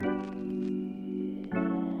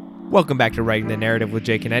Welcome back to Writing the Narrative with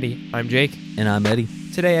Jake and Eddie. I'm Jake. And I'm Eddie.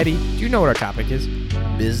 Today, Eddie, do you know what our topic is?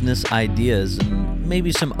 Business ideas and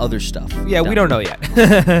maybe some other stuff. Yeah, we don't know yet.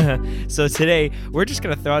 So today, we're just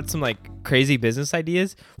going to throw out some crazy business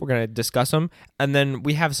ideas. We're going to discuss them. And then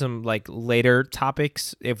we have some later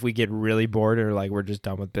topics if we get really bored or we're just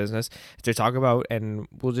done with business to talk about. And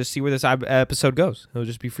we'll just see where this episode goes. It'll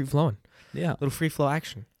just be free flowing. Yeah. A little free flow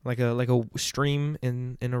action. Like a stream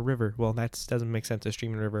in a river. Well, that doesn't make sense. A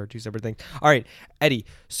stream and a river are two separate things. All right, Eddie.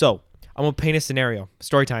 So I'm going to paint a scenario.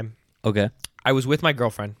 Story time. Okay. I was with my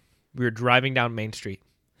girlfriend. We were driving down Main Street.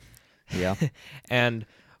 Yeah. And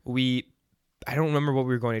I don't remember what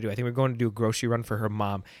we were going to do. I think we were going to do a grocery run for her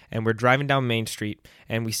mom. And we're driving down Main Street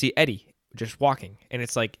and we see Eddie just walking. And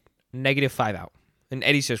it's -5 out. And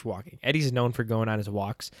Eddie's just walking. Eddie's known for going on his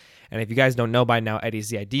walks. And if you guys don't know by now, Eddie's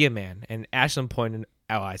the idea man. And Ashlyn pointed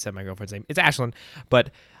out, I said my girlfriend's name. It's Ashlyn. But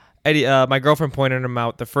Eddie, my girlfriend pointed him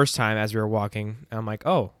out the first time as we were walking. And I'm like,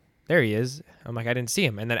 oh, there he is. I'm like, I didn't see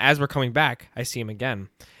him. And then as we're coming back, I see him again.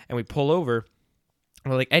 And we pull over.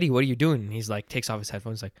 And we're like, Eddie, what are you doing? And he's like, takes off his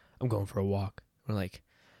headphones. Like, I'm going for a walk. We're like,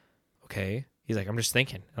 okay. He's like, I'm just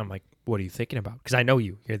thinking. And I'm like, what are you thinking about? Because I know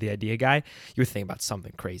you. You're the idea guy. You were thinking about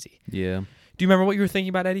something crazy. Yeah. Do you remember what you were thinking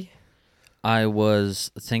about, Eddie? I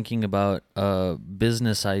was thinking about a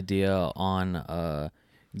business idea on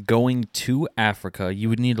going to Africa. You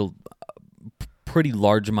would need a pretty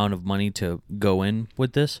large amount of money to go in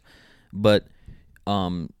with this, but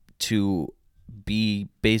to be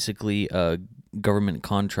basically a government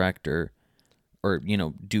contractor or,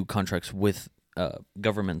 do contracts with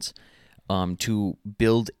governments to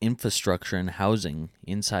build infrastructure and housing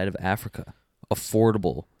inside of Africa,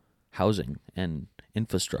 affordable housing and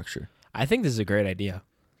infrastructure. I think this is a great idea.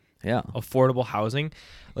 Yeah. Affordable housing.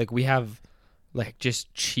 We have just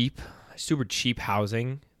super cheap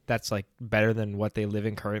housing that's better than what they live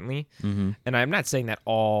in currently. Mm-hmm. And I'm not saying that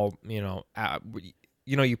all,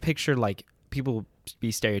 you picture people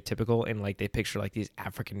be stereotypical and they picture these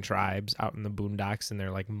African tribes out in the boondocks and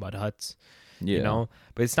they're mud huts, but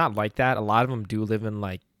it's not like that. A lot of them do live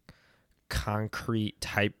in concrete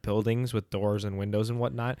type buildings with doors and windows and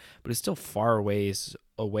whatnot, but it's still far ways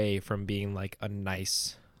away from being a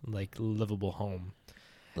nice livable home.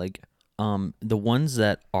 The ones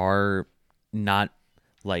that are not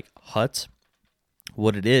huts,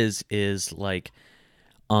 what it is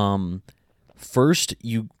first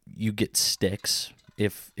you get sticks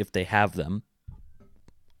if they have them,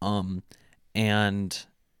 and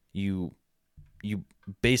you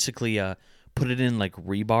basically put it in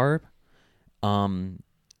rebar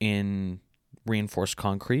in reinforced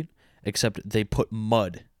concrete, except they put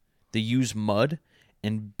mud. They use mud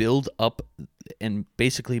and build up and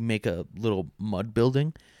basically make a little mud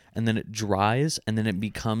building, and then it dries, and then it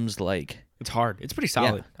becomes it's hard. It's pretty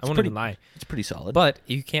solid. Yeah, I won't even lie. It's pretty solid. But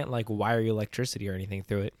you can't wire your electricity or anything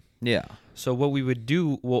through it. Yeah. So what we would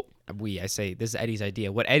do, I say this is Eddie's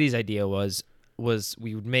idea. What Eddie's idea was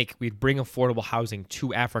we'd bring affordable housing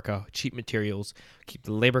to Africa, cheap materials, keep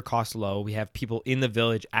the labor costs low. We have people in the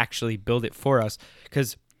village actually build it for us.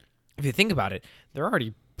 Because if you think about it, they're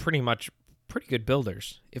already pretty good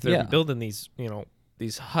builders. If they're building these,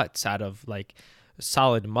 these huts out of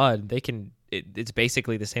solid mud, it's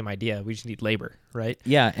basically the same idea. We just need labor, right?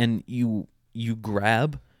 Yeah, and you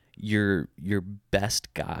grab your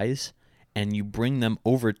best guys and you bring them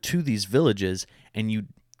over to these villages and you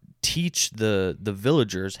teach the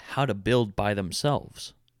villagers how to build by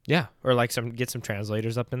themselves. Yeah, or get some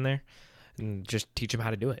translators up in there and just teach them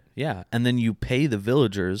how to do it. Yeah, and then you pay the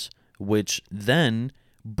villagers, which then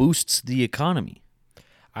boosts the economy.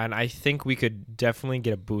 And I think we could definitely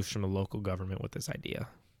get a boost from the local government with this idea.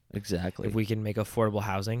 Exactly. If we can make affordable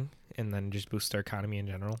housing and then just boost our economy in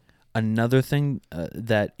general. Another thing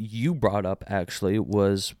that you brought up actually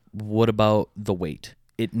was, what about the weight?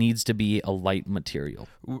 It needs to be a light material.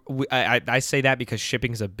 I say that because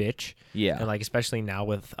shipping's a bitch. Yeah. And especially now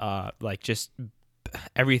with just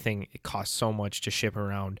everything, it costs so much to ship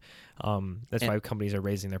around. That's why companies are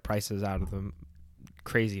raising their prices out of the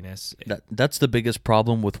craziness. That's the biggest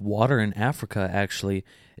problem with water in Africa, actually,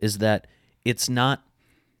 is that it's not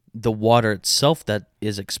the water itself that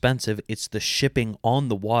is expensive. It's the shipping on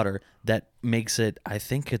the water that makes it, I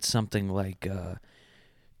think it's something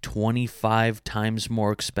 25 times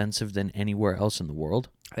more expensive than anywhere else in the world.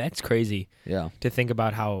 That's crazy. Yeah. To think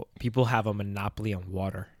about how people have a monopoly on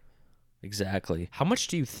water. Exactly. How much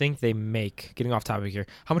do you think they make, getting off topic here,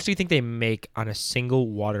 how much do you think they make on a single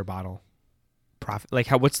water bottle? Profit,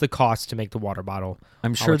 what's the cost to make the water bottle?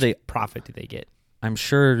 I'm sure profit do they get? I'm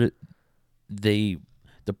sure the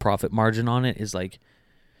profit margin on it is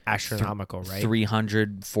astronomical, right?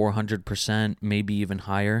 300, 400%, maybe even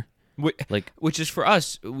higher. Like, Which is for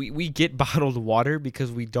us, we get bottled water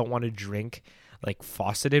because we don't want to drink like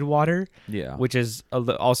fauceted water, yeah. which is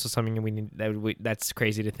also something we need that's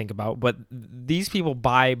crazy to think about. But these people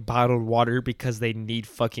buy bottled water because they need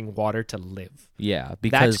fucking water to live. Yeah,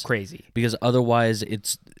 because That's crazy. Because otherwise,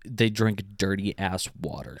 they drink dirty ass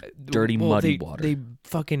water, dirty muddy water. They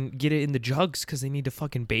fucking get it in the jugs because they need to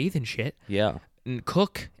fucking bathe and shit Yeah, and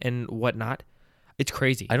cook and whatnot. It's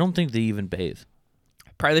crazy. I don't think they even bathe.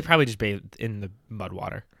 They probably just bathe in the mud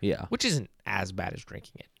water, Yeah, which isn't as bad as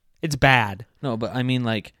drinking it. It's bad. no, but I mean,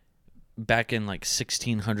 like back in like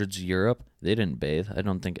 1600s Europe, they didn't bathe. I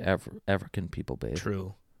don't think African people bathe.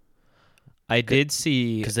 True. I did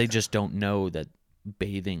see. Because they just don't know that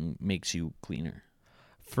bathing makes you cleaner.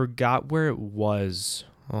 Forgot where it was.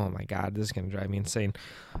 Oh my god, this is gonna drive me insane.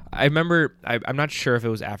 I remember. I'm not sure if it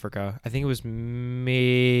was Africa. I think it was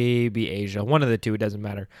maybe Asia. One of the two. It doesn't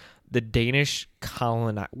matter. The Danish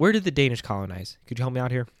colonize. Where did the Danish colonize? Could you help me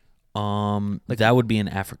out here? That would be in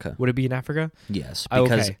Africa. Would it be in Africa? Yes, Oh,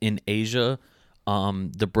 because okay. in Asia,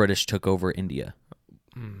 the British took over India.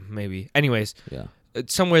 Maybe. Anyways, Yeah.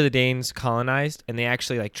 it's somewhere the Danes colonized, and they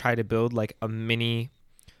actually like tried to build like a mini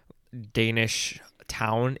Danish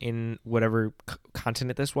town in whatever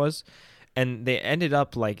continent this was, and they ended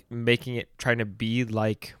up like making it trying to be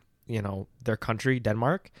like their country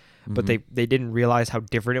Denmark, but they didn't realize how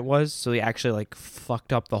different it was, so they actually like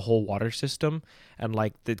fucked up the whole water system, and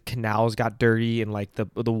like the canals got dirty and like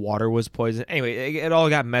the water was poisoned. Anyway, it all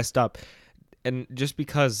got messed up. And just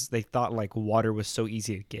because they thought like water was so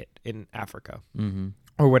easy to get in Africa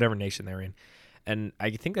or whatever nation they're in. And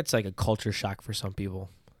I think that's like a culture shock for some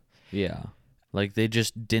people. Yeah. Like they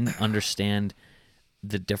just didn't understand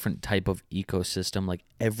the different type of ecosystem. Like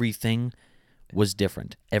everything was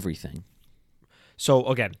different. Everything. So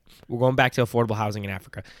again, we're going back to affordable housing in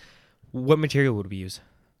Africa. What material would we use?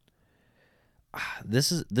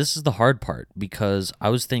 This is the hard part because I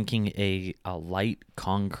was thinking a light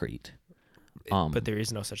concrete. But there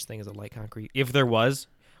is no such thing as a light concrete. If there was,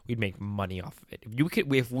 we'd make money off of it. If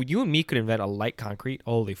you and me could invent a light concrete,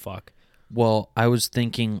 holy fuck. Well, I was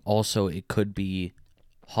thinking also it could be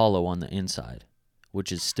hollow on the inside,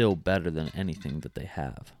 which is still better than anything that they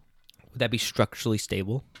have. Would that be structurally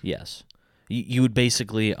stable? Yes. You would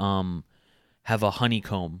basically have a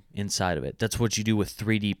honeycomb inside of it. That's what you do with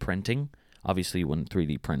 3D printing. Obviously, you wouldn't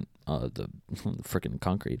 3D print the freaking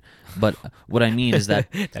concrete. But what I mean is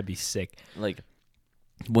that... That'd be sick. Like,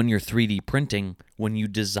 when you're 3D printing, when you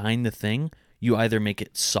design the thing, you either make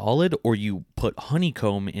it solid or you put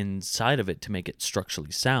honeycomb inside of it to make it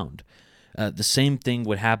structurally sound. The same thing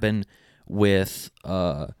would happen with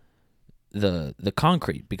the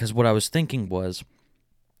concrete, because what I was thinking was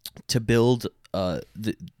to build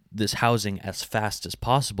this housing as fast as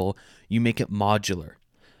possible, you make it modular,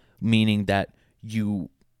 meaning that you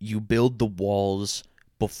build the walls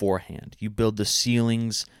beforehand, you build the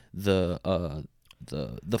ceilings, the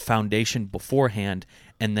foundation beforehand,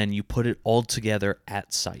 and then you put it all together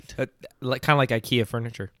at site. Kind of like IKEA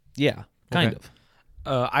furniture. Yeah, kind Okay. of.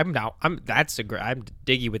 I'm down. I'm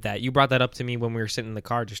diggy with that. You brought that up to me when we were sitting in the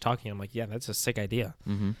car just talking. I'm like, yeah, that's a sick idea.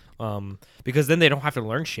 Because then they don't have to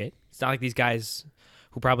learn shit. It's not like these guys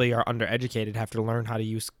who probably are undereducated have to learn how to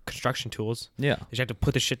use construction tools. Yeah. They just have to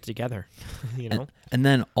put the shit together. And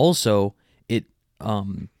then also it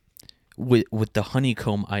with the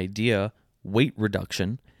honeycomb idea, weight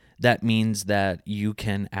reduction, that means that you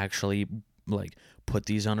can actually like put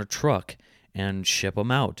these on a truck and ship them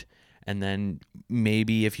out. And then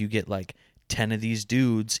maybe if you get like 10 of these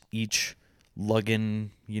dudes each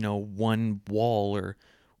lugging, one wall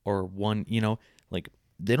or one, like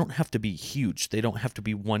they don't have to be huge. They don't have to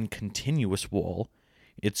be one continuous wall.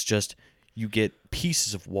 It's just you get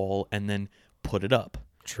pieces of wall and then put it up.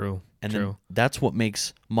 True. And then that's what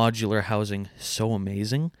makes modular housing so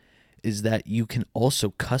amazing, is that you can also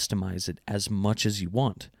customize it as much as you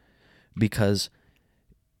want, because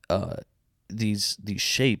these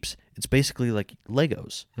shapes, it's basically like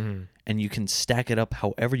Legos, and you can stack it up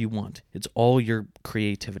however you want. It's all your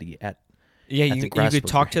creativity you the grasp could of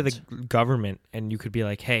talk your to hands. the government and you could be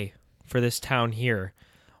like, hey, for this town here,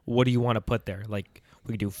 what do you want to put there? Like,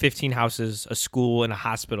 we could do 15 houses, a school, and a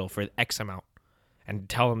hospital for X amount, and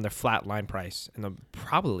tell them their flat line price, and they'll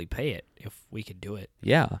probably pay it if we could do it.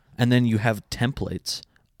 Yeah. And then you have templates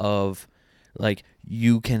of like,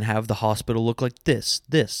 you can have the hospital look like this,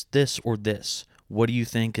 or this. What do you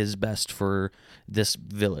think is best for this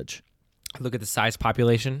village? Look at the size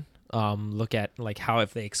population. Look at like how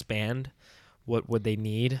if they expand, what would they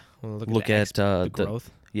need? Look at the the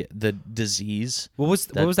growth. Yeah, the disease. What was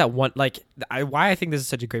that one like? Why I think this is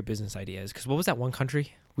such a great business idea is because what was that one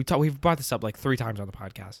country we've brought this up like 3 times on the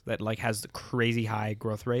podcast that like has the crazy high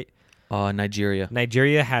growth rate. Nigeria.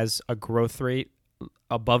 Nigeria has a growth rate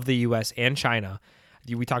above the U.S. and China.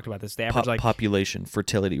 We talked about this. They average like population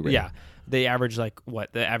fertility rate. Yeah, they average like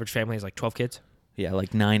what the average family is like 12 kids. Yeah,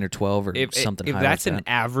 like 9 or 12 or something. If high that's like an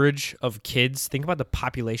average of kids, think about the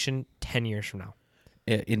population 10 years from now.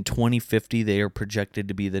 In 2050, they are projected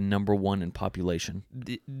to be the number 1 in population.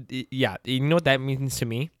 Yeah, you know what that means to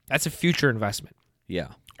me? That's a future investment. Yeah.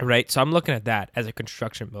 Right? So I'm looking at that as a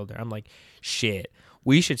construction builder. I'm like, shit,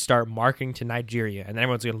 we should start marketing to Nigeria. And then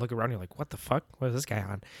everyone's going to look around and you're like, what the fuck? What is this guy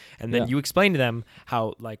on? And then you explain to them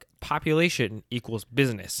how like population equals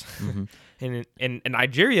business. Mm-hmm. and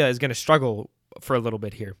Nigeria is going to struggle for a little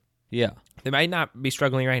bit here. Yeah. They might not be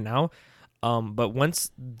struggling right now. But once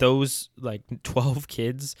those like 12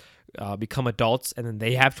 kids become adults and then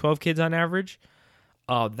they have 12 kids on average,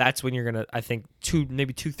 that's when you're going to, I think,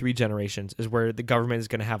 3 generations is where the government is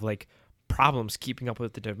going to have like problems keeping up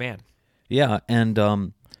with the demand. Yeah. And,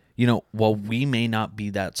 while we may not be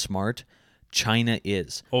that smart, China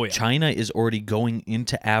is. Oh, yeah. China is already going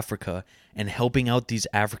into Africa and helping out these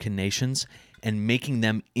African nations and making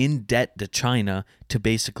them in debt to China to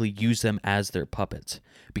basically use them as their puppets.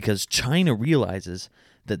 Because China realizes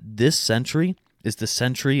that this century is the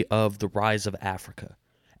century of the rise of Africa.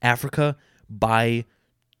 Africa, by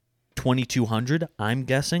 2200, I'm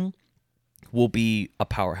guessing, will be a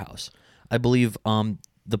powerhouse. I believe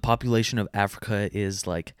the population of Africa is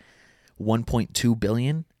like 1.2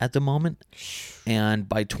 billion at the moment, and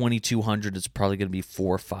by 2200 it's probably going to be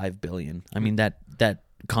 4 or 5 billion. I mean that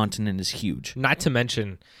continent is huge. Not to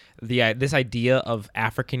mention this idea of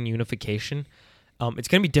African unification. It's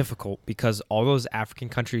going to be difficult because all those African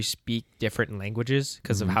countries speak different languages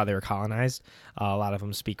because of how they were colonized. A lot of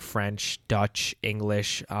them speak French, Dutch,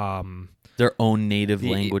 English, their own native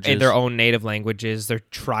languages. Their own native languages, their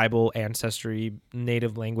tribal ancestry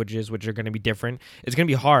native languages, which are going to be different. It's going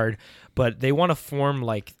to be hard, but they want to form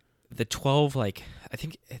like the 12, like I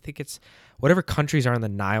think it's whatever countries are in the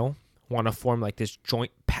Nile want to form like this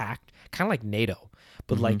joint pact, kind of like NATO,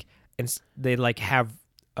 but like they like have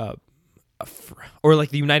or like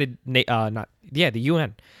the the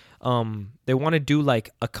UN. They want to do like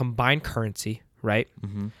a combined currency, right?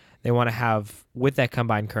 Mm-hmm. They want to have with that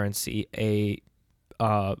combined currency a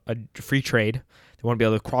free trade. They want to be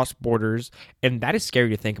able to cross borders, and that is scary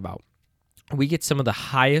to think about. We get some of the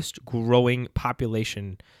highest growing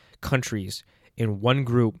population countries in one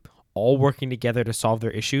group, all working together to solve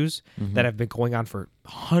their issues that have been going on for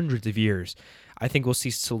hundreds of years. I think we'll see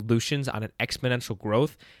solutions on an exponential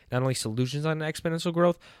growth, not only solutions on an exponential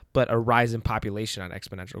growth, but a rise in population on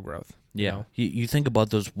exponential growth. Yeah. You think about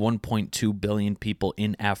those 1.2 billion people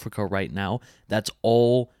in Africa right now, that's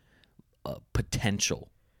all potential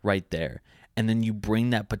right there. And then you bring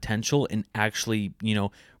that potential and actually,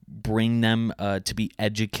 bring them to be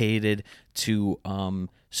educated, to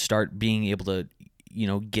start being able to,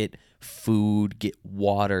 get food, get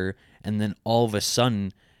water, and then all of a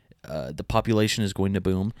sudden the population is going to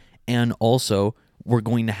boom. And also we're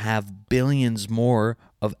going to have billions more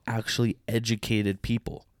of actually educated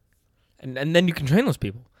people. And then you can train those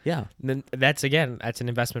people. Yeah. And then that's an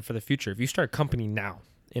investment for the future. If you start a company now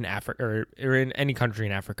in Africa or in any country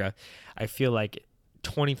in Africa, I feel like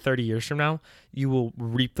 20, 30 years from now, you will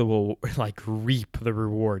reap the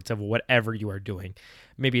rewards of whatever you are doing.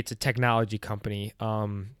 Maybe it's a technology company.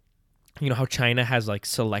 You know how China has like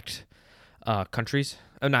select countries?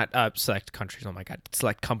 Not select countries. Oh my God,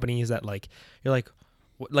 select companies that like you're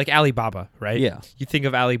like Alibaba, right? Yeah. You think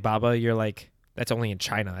of Alibaba, you're like that's only in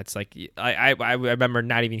China. It's like I remember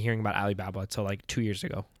not even hearing about Alibaba until like 2 years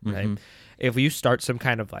ago, right? Mm-hmm. If you start some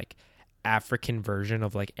kind of like African version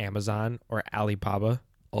of like Amazon or Alibaba,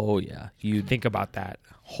 oh yeah, you think about that.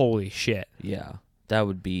 Holy shit! Yeah, that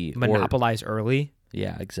would be monopolize early.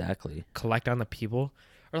 Yeah, exactly. Collect on the people,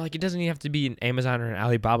 or like it doesn't even have to be an Amazon or an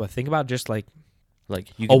Alibaba. Think about just like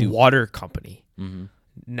you a water company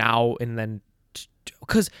now and then,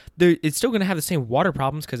 because it's still gonna have the same water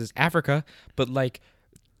problems because it's Africa, but like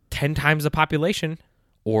 10 times the population.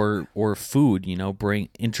 Or food,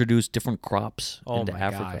 introduce different crops into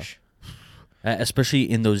Africa. Gosh. Especially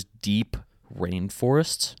in those deep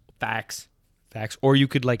rainforests. Facts. Or you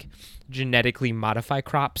could like genetically modify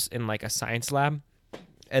crops in like a science lab,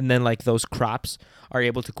 and then like those crops are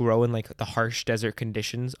able to grow in like the harsh desert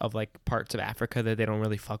conditions of like parts of Africa that they don't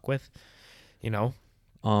really fuck with,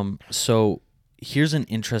 So here's an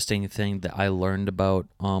interesting thing that I learned about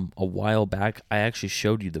a while back. I actually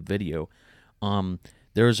showed you the video.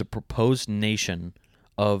 There is a proposed nation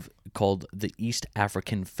called the East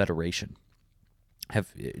African Federation.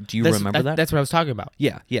 Do you remember that? That's what I was talking about.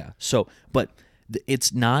 Yeah. So, but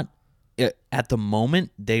it's not at the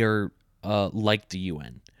moment. They are like the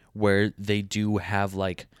UN, where they do have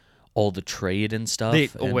like all the trade and stuff. They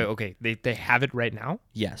have it right now.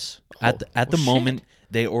 Yes, at the moment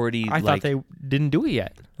they already. I thought they didn't do it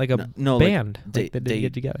yet. Like a band. They didn't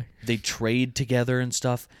get together. They trade together and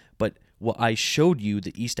stuff. But what I showed you,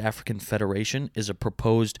 the East African Federation, is a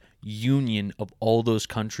proposed union of all those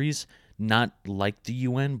countries. Not like the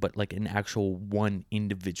UN, but like an actual one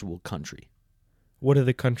individual country. What are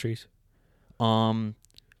the countries? Burundi,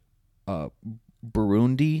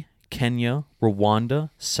 Kenya,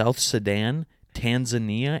 Rwanda, South Sudan,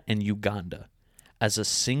 Tanzania, and Uganda as a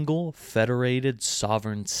single federated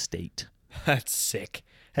sovereign state. That's sick.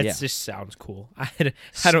 That just sounds cool.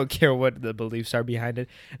 I don't care what the beliefs are behind it.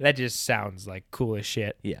 That just sounds like cool as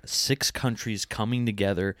shit. Yeah, 6 countries coming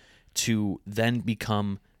together to then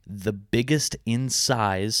become the biggest in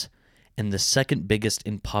size and the second biggest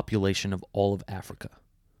in population of all of Africa.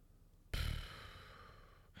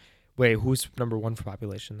 Wait, who's number 1 for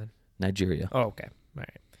population then? Nigeria. Oh, okay. All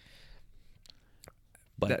right.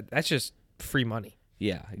 But that's just free money.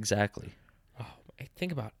 Yeah, exactly. Oh,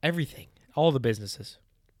 think about everything. All the businesses.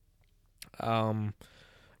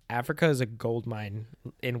 Africa is a gold mine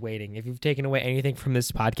in waiting. If you've taken away anything from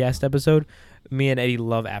this podcast episode, me and Eddie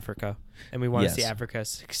love Africa, and we want to see Africa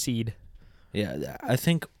succeed. Yeah, I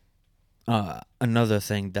think another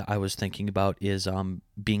thing that I was thinking about is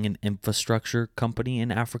being an infrastructure company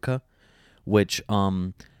in Africa, which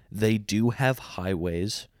they do have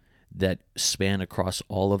highways that span across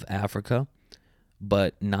all of Africa,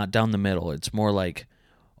 but not down the middle. It's more like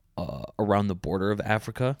around the border of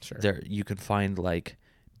Africa. Sure. There you can find like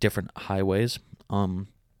different highways,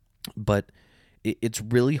 but it's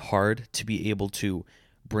really hard to be able to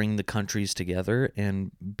bring the countries together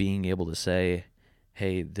and being able to say,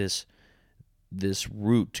 hey, this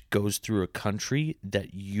route goes through a country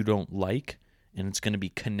that you don't like, and it's going to be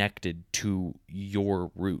connected to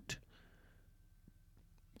your route,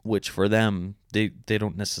 which for them, they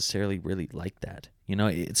don't necessarily really like that. You know,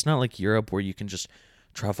 it's not like Europe where you can just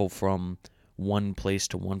travel from one place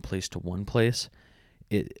to one place to one place.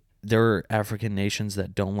 There are African nations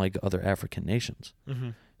that don't like other African nations. Mm-hmm.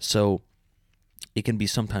 So it can be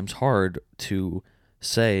sometimes hard to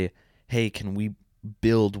say, hey, can we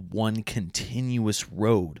build one continuous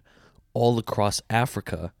road all across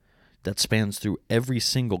Africa that spans through every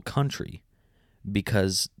single country,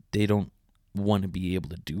 because they don't want to be able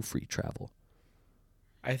to do free travel.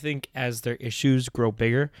 I think as their issues grow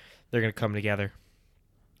bigger, they're going to come together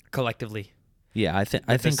collectively. Yeah, I think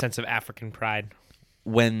a sense of African pride.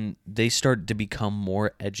 When they start to become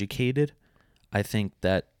more educated, I think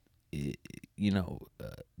that they'll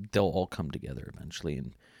all come together eventually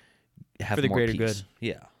and have for the more greater peace. good.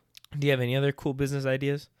 Yeah. Do you have any other cool business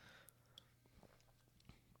ideas?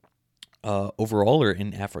 Overall or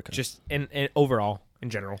in Africa? Just in overall, in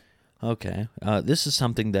general. Okay. This is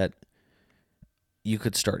something that you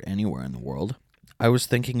could start anywhere in the world. I was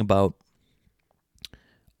thinking about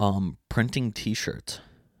printing T-shirts.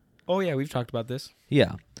 Oh, yeah, we've talked about this.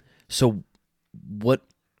 Yeah. So what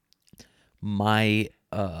my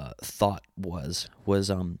thought was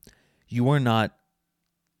you are not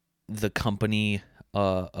the company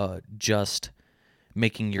just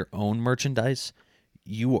making your own merchandise.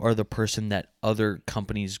 You are the person that other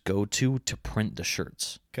companies go to print the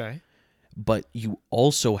shirts. Okay. But you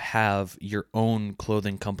also have your own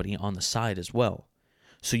clothing company on the side as well.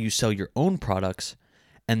 So you sell your own products,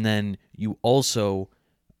 and then you also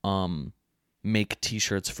make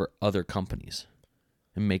T-shirts for other companies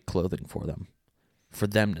and make clothing for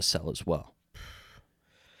them to sell as well.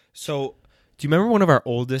 So, do you remember one of our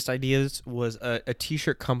oldest ideas was a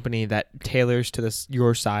T-shirt company that tailors to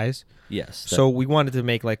your size? Yes. So we wanted to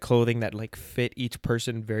make like clothing that like fit each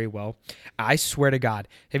person very well. I swear to God,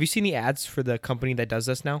 have you seen the ads for the company that does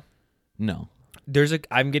this now? No.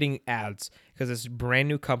 I'm getting ads because this brand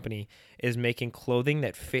new company is making clothing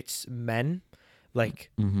that fits men,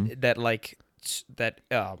 like that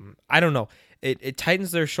I don't know. It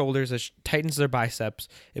tightens their shoulders, it tightens their biceps,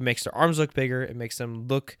 it makes their arms look bigger, it makes them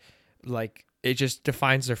look like it just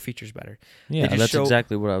defines their features better. Yeah, that's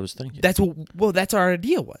exactly what I was thinking. That's our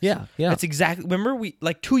idea was. Yeah. That's exactly. Remember, we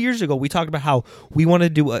like 2 years ago we talked about how we want to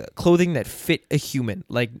do a clothing that fit a human,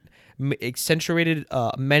 like accentuated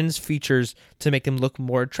men's features to make them look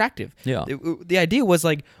more attractive. Yeah. The idea was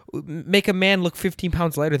like make a man look 15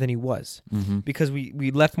 pounds lighter than he was, because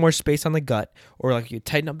we left more space on the gut, or like you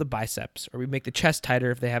tighten up the biceps, or we make the chest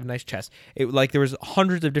tighter if they have a nice chest. There was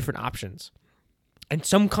hundreds of different options. And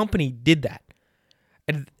some company did that.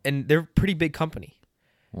 And they're a pretty big company.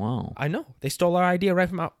 Wow. I know. They stole our idea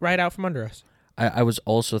right out from under us. I was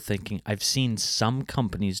also thinking, I've seen some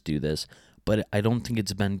companies do this, but I don't think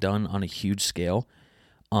it's been done on a huge scale.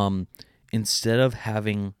 Instead of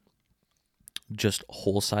having just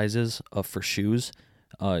whole sizes for shoes,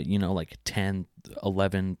 like 10,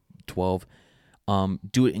 11, 12,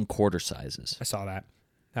 do it in quarter sizes. I saw that.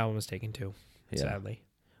 That one was taken too, sadly.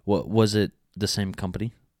 What was it? The same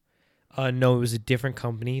company? No, it was a different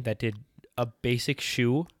company that did a basic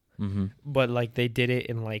shoe, Mm-hmm. but like they did it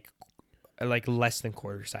in like less than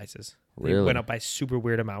quarter sizes. They Really? went up by super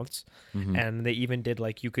weird amounts, Mm-hmm. and they even did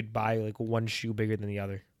like you could buy like one shoe bigger than the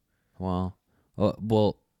other. Wow.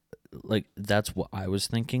 Well, like that's what I was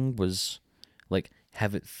thinking was like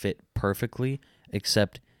have it fit perfectly,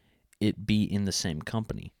 except it be in the same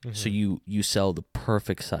company. So you sell the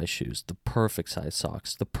perfect size shoes, the perfect size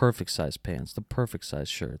socks, the perfect size pants, the perfect size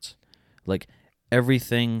shirts. Like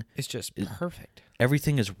everything It's just perfect.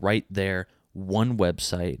 everything is right there, one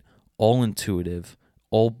website, all intuitive,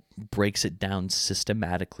 all breaks it down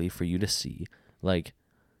systematically for you to see. Like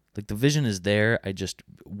the vision is there, I just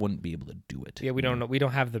wouldn't be able to do it. Yeah, we don't know. We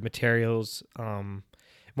don't have the materials.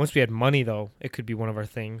 Once we had money, though, it could be one of our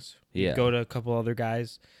things. We'd Yeah. go to a couple other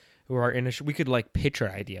guys who are in we could like pitch our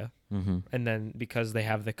idea, Mm-hmm. and then because they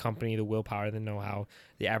have the company, the willpower, the know-how,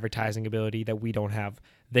 the advertising ability that we don't have,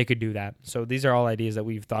 they could do that. So these are all ideas that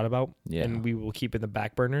we've thought about, Yeah. and we will keep in the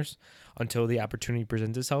back burners until the opportunity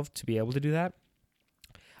presents itself to be able to do that.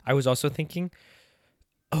 I was also thinking,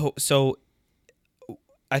 so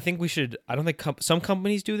I think we should. I don't think some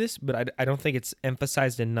companies do this, but I don't think it's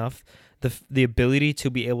emphasized enough the ability to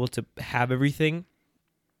be able to have everything,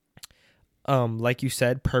 like you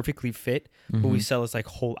said, perfectly fit. What we sell is like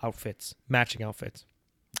whole outfits, matching outfits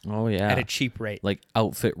Oh yeah. at a cheap rate. Like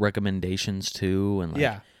outfit recommendations too, and like,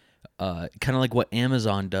 Yeah, kind of like what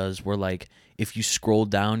Amazon does, where like if you scroll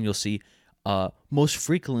down, you'll see most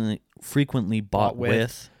frequently bought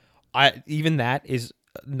with. even that is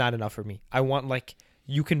not enough for me. I want like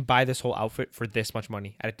you can buy this whole outfit for this much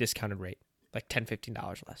money at a discounted rate, like $10-15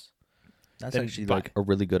 less. That's Then actually buy. like a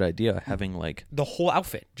really good idea. Having like The whole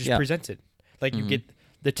outfit just Yeah. presented, like you get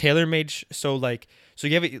the tailor-made. So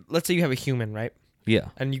you have let's say you have a human, right? yeah,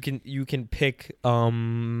 And you can pick I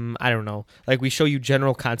don't know, like we show you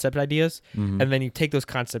general concept ideas, and then you take those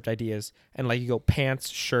concept ideas and like you go pants,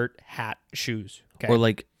 shirt, hat, shoes. Okay. or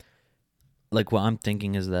like what I'm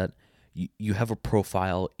thinking is that you have a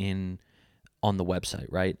profile on the website,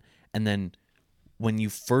 right? And then when you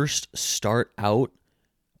first start out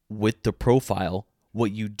with the profile,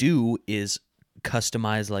 what you do is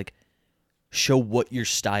customize, like show what your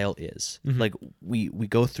style is. Like we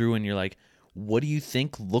go through and you're like, what do you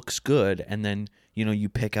think looks good? And then you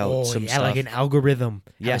pick out some stuff. like an algorithm.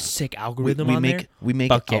 Have Yeah. a sick algorithm we on make there. we make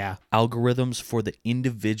Fuck yeah. algorithms for the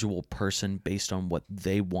individual person based on what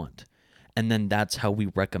they want, and then that's how we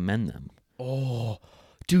recommend them. Oh,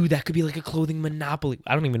 dude, that could be like a clothing monopoly.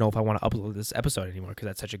 I don't even know if I want to upload this episode anymore because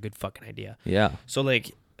that's such a good fucking idea. Yeah. So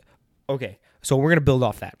like, okay, so we're gonna build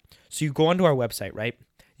off that. So you go onto our website, right?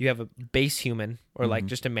 You have a base human or like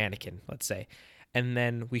just a mannequin, let's say, and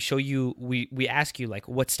then we show you. We ask you like,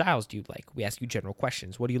 what styles do you like? We ask you general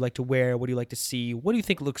questions. What do you like to wear? What do you like to see? What do you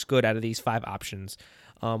think looks good out of these 5 options?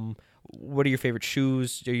 What are your favorite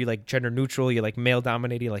shoes? Are you like gender neutral? You like male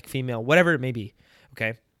dominated? You like female? Whatever it may be.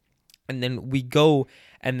 Okay. And then we go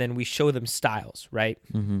and then we show them styles, right?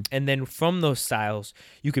 Mm-hmm. And then from those styles,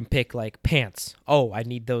 you can pick like pants. Oh, I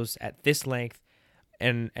need those at this length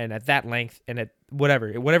and at that length and at whatever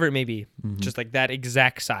it may be. Just like that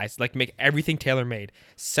exact size. Like make everything tailor-made.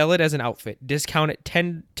 Sell it as an outfit. Discount it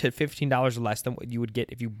 $10 to $15 less than what you would get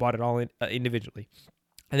if you bought it all individually.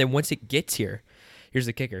 And then once it gets here, here's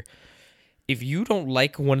the kicker. If you don't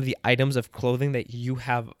like one of the items of clothing that you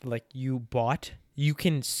have, like you bought, you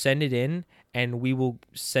can send it in and we will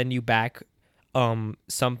send you back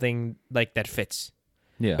something like that fits.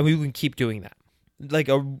 Yeah. And we can keep doing that. Like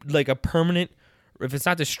a permanent, if it's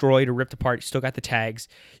not destroyed or ripped apart, you still got the tags,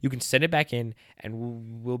 you can send it back in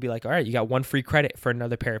and we'll be like, all right, you got 1 free credit for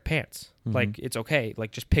another pair of pants. Like it's okay.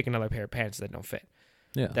 Like just pick another pair of pants that don't fit.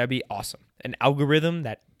 Yeah. That'd be awesome. An algorithm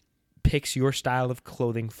that picks your style of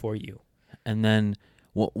clothing for you. And then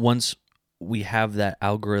once we have that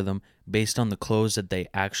algorithm based on the clothes that they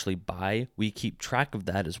actually buy, we keep track of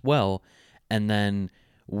that as well. And then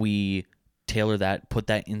we tailor that, put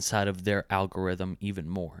that inside of their algorithm even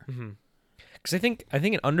more. Because I think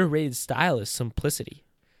an underrated style is simplicity.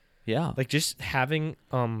 Yeah. Like just having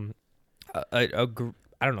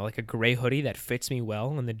I don't know, like a gray hoodie that fits me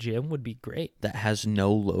well in the gym would be great. That has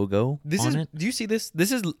no logo on it. Do you see this?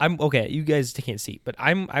 This is I'm okay. You guys can't see, but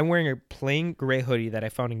I'm wearing a plain gray hoodie that I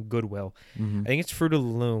found in Goodwill. Mm-hmm. I think it's Fruit of the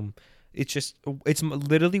Loom. It's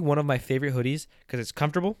literally one of my favorite hoodies because it's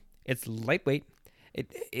comfortable. It's lightweight.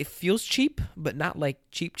 It feels cheap, but not like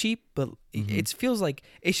cheap. But it feels like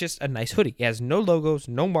it's just a nice hoodie. It has no logos,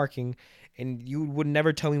 no marking, and you would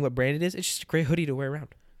never tell me what brand it is. It's just a gray hoodie to wear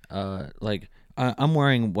around. I'm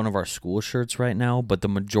wearing one of our school shirts right now, but the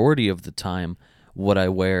majority of the time, what I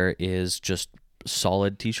wear is just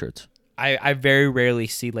solid T-shirts. I very rarely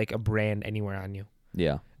see like a brand anywhere on you.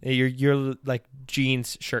 Yeah. You're like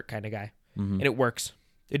jeans shirt kind of guy, Mm-hmm. and it works.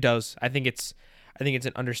 It does. I think it's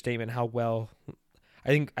an understatement how well.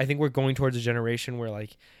 I think we're going towards a generation where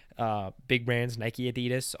like big brands, Nike,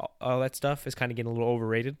 Adidas, all that stuff is kind of getting a little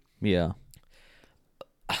overrated. Yeah.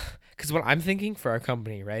 Because what I'm thinking for our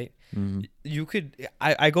company, right? Mm-hmm. You could.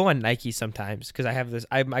 I go on Nike sometimes because I have this.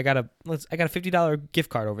 I got a $50 gift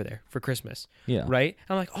card over there for Christmas. Yeah. Right.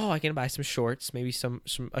 I'm like, oh, I can buy some shorts, maybe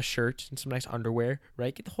a shirt and some nice underwear.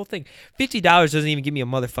 Right. Get the whole thing. $50 doesn't even give me a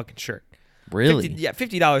motherfucking shirt. Really?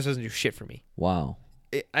 $50 doesn't do shit for me. Wow.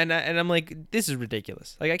 And I'm like, this is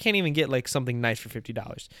ridiculous. Like, I can't even get like something nice for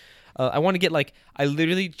 $50. I want to get like, I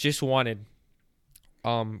literally just wanted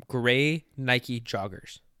gray Nike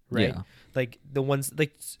joggers, right? Yeah. Like the ones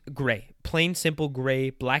like gray, plain simple gray,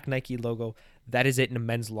 black Nike logo. That is it in a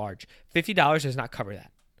men's large. $50 does not cover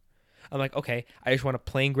that. I'm like, okay, I just want a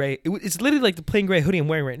plain gray. It's literally like the plain gray hoodie I'm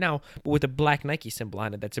wearing right now, but with a black Nike symbol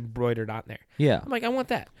on it that's embroidered on there. Yeah. I'm like, I want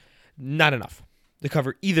that. Not enough to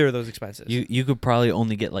cover either of those expenses. You could probably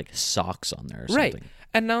only get like socks on there or something. Right.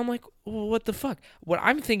 And now I'm like, well, what the fuck? What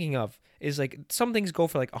I'm thinking of is like some things go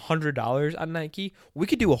for like $100 on Nike. We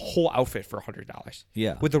could do a whole outfit for $100.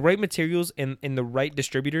 Yeah. With the right materials and the right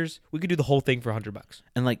distributors, we could do the whole thing for $100.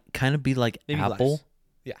 And like kind of be like Maybe Apple. less.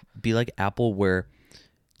 Yeah. Be like Apple where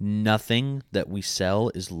nothing that we sell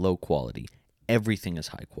is low quality. Everything is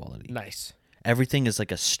high quality. Nice. Everything is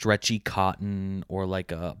like a stretchy cotton or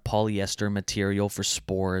like a polyester material for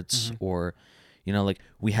sports or like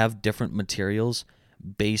we have different materials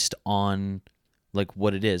based on like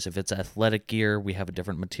what it is. If it's athletic gear, we have a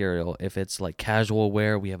different material. If it's like casual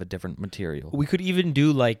wear, we have a different material. We could even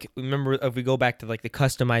do like, remember if we go back to like the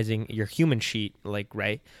customizing your human sheet, like,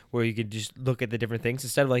 right, where you could just look at the different things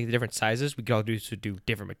instead of like the different sizes, we could all do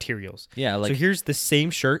different materials. Yeah, like so here's the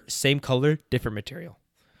same shirt, same color, different material.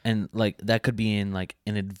 and like that could be in like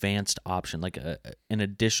an advanced option, like an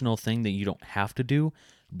additional thing that you don't have to do,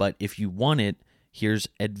 but if you want it, here's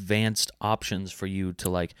advanced options for you to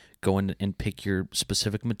like go in and pick your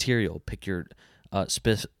specific material, pick your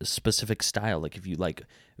specific style, like if you like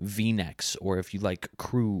V-necks or if you like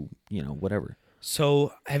crew, whatever.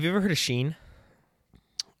 So have you ever heard of Shein?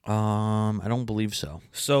 I don't believe so.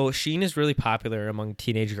 So Shein is really popular among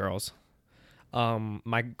teenage girls.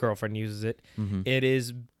 My girlfriend uses it. Mm-hmm. It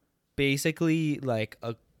is basically like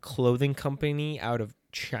a clothing company out of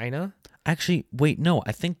China. Actually, wait, no,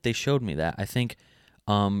 I think they showed me that. I think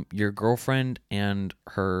your girlfriend and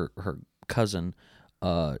her cousin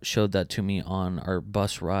showed that to me on our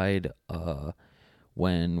bus ride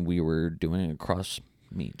when we were doing a cross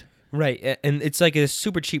meet. Right, and it's like a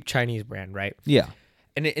super cheap Chinese brand, right? Yeah.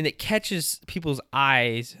 And it catches people's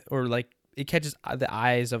eyes, or like it catches the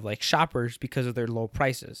eyes of like shoppers because of their low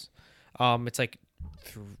prices. It's like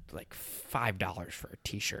 $5 for a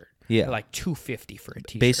t-shirt. Yeah. Or like $2.50 for a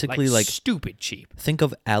t-shirt. Basically, like stupid cheap. Think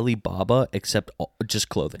of Alibaba except just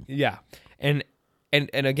clothing. Yeah. And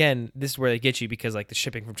again, this is where they get you because like the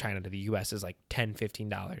shipping from China to the US is like $10, $15.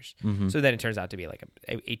 Mm-hmm. So then it turns out to be like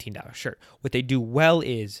a $18 shirt. What they do well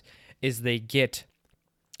is they get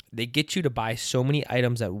you to buy so many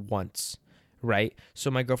items at once, right? So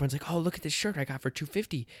my girlfriend's like, "Oh, look at this shirt I got for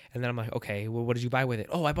 $2.50." And then I'm like, "Okay, well, what did you buy with it?"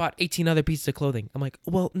 "Oh, I bought 18 other pieces of clothing." I'm like,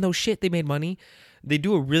 "Well, no shit, they made money." They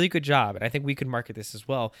do a really good job, and I think we could market this as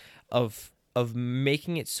well of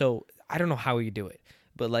making it so, I don't know how you do it,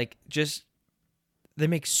 but like just they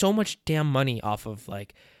make so much damn money off of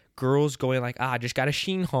like girls going like, I just got a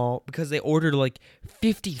Shein haul because they ordered like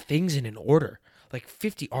 50 things in an order. Like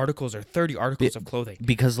 50 articles or 30 articles of clothing.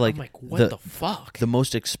 Because like, I'm like, what the fuck? The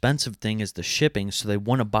most expensive thing is the shipping, so they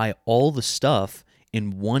want to buy all the stuff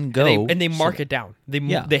in one go. And they mark it down.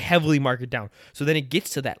 Yeah. They heavily mark it down. So then it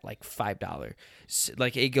gets to that like $5.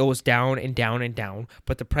 Like it goes down and down and down,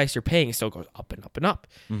 but the price you're paying still goes up and up and up.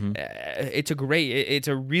 Mm-hmm. It's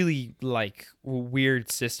a really like weird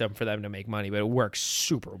system for them to make money, but it works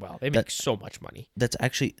super well. They make so much money. That's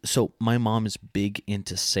actually, so my mom is big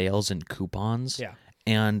into sales and coupons. Yeah.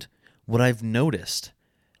 And what I've noticed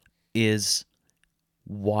is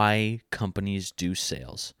why companies do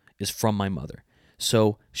sales is from my mother.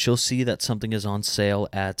 So she'll see that something is on sale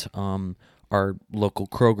at our local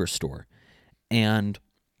Kroger store, and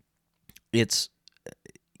it's,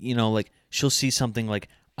 like she'll see something like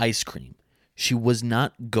ice cream. She was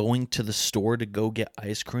not going to the store to go get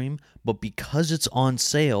ice cream, but because it's on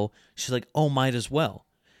sale, she's like, oh, might as well.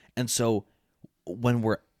 And so when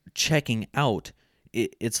we're checking out,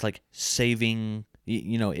 it's like saving.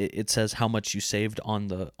 It says how much you saved on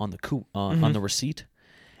the on the receipt,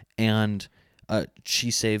 and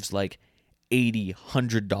she saves like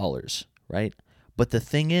 $80-$100, right? But the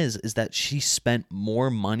thing is that she spent more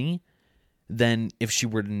money than if she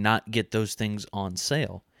were to not get those things on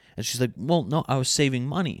sale. And she's like, well, no, I was saving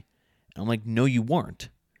money. And I'm like, no, you weren't.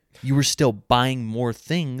 You were still buying more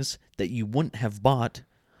things that you wouldn't have bought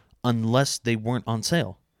unless they weren't on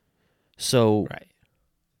sale. So Right.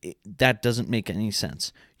 That doesn't make any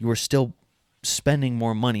sense. You are still spending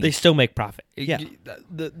more money. They still make profit. Yeah.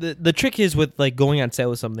 The trick is with like going on sale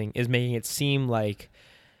with something is making it seem like,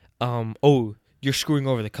 you're screwing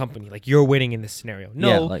over the company. Like you're winning in this scenario. No,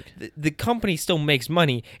 Yeah, like- the company still makes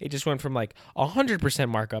money. It just went from like 100%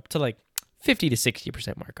 markup to like 50 to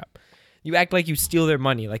 60% markup. You act like you steal their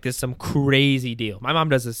money, like this is some crazy deal. My mom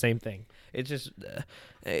does the same thing. It's just,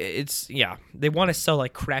 they want to sell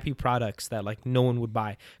like crappy products that like no one would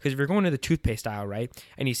buy. Because if you're going to the toothpaste aisle, right,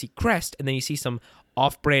 and you see Crest, and then you see some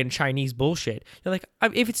off-brand Chinese bullshit, you're like,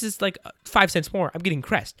 if it's just like 5 cents more, I'm getting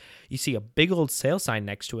Crest. You see a big old sale sign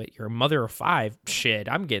next to it, you're a mother of 5, shit,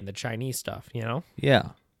 I'm getting the Chinese stuff, Yeah.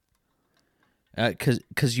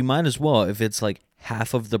 Because you might as well if it's like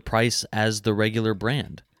half of the price as the regular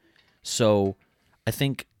brand. So I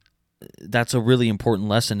think that's a really important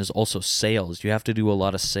lesson is also sales. You have to do a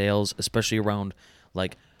lot of sales, especially around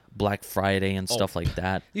like Black Friday and stuff like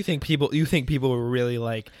that. You think people were really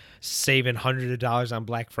like saving hundreds of dollars on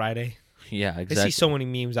Black Friday? Yeah, I exactly. see so many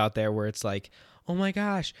memes out there where it's like, oh my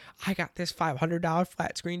gosh, I got this $500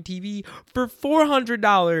 flat screen TV for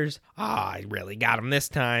 $400. I really got them this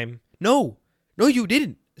time. No, you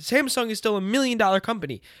didn't. Samsung is still $1 million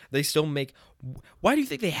company. They still make. Why do you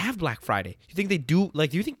think they have Black Friday? You think they do?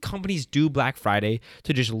 Like, do you think companies do Black Friday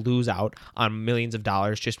to just lose out on millions of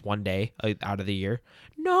dollars just one day out of the year?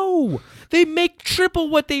 No, they make triple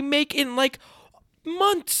what they make in like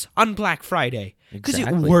months on Black Friday because it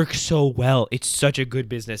Exactly. works so well. It's such a good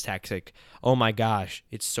business tactic. Oh my gosh,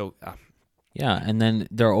 it's so. Yeah, and then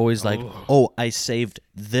they're always like, "Oh, I saved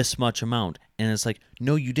this much amount," and it's like,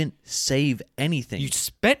 "No, you didn't save anything." You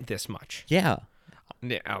spent this much. Yeah,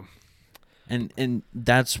 Yeah. and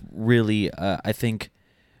that's really, I think,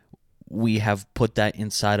 we have put that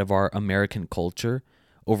inside of our American culture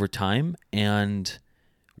over time, and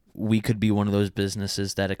we could be one of those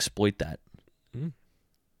businesses that exploit that.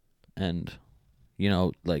 And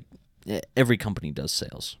like every company does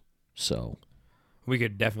sales, so. We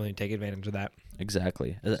could definitely take advantage of that.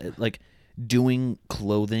 Exactly. Like doing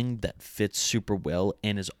clothing that fits super well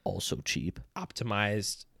and is also cheap.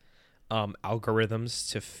 Optimized algorithms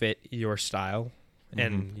to fit your style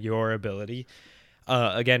and your ability.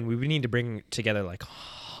 Again, we would need to bring together like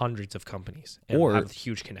hundreds of companies and Or- have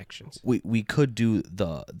huge connections. We could do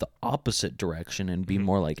the opposite direction and be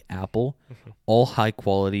more like Apple, all high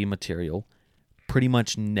quality material, pretty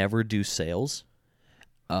much never do sales,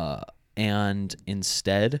 and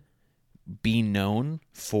instead be known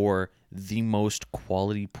for the most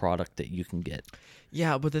quality product that you can get.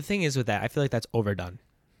 Yeah, but the thing is with that, I feel like that's overdone.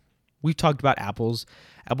 We've talked about Apple's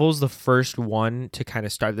the first one to kind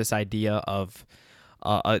of start this idea of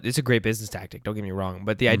it's a great business tactic, don't get me wrong,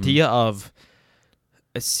 but the idea of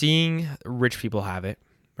seeing rich people have it,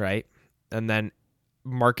 right? And then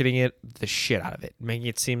marketing it the shit out of it, making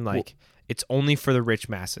it seem like it's only for the rich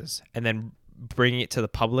masses, and then bringing it to the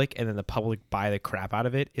public, and then the public buy the crap out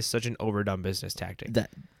of it is such an overdone business tactic.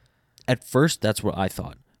 That at first that's what I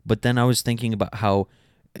thought, but then I was thinking about how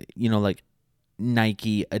like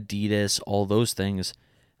Nike, Adidas, all those things,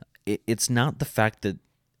 it's not the fact that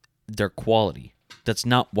they're quality. That's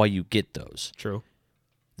not why you get those. True.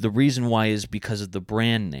 The reason why is because of the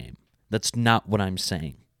brand name. That's not what I'm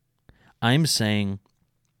saying. I'm saying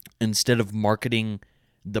instead of marketing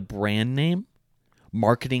the brand name,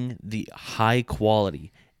 marketing the high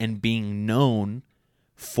quality and being known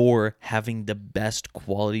for having the best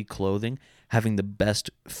quality clothing, having the best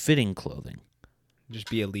fitting clothing. Just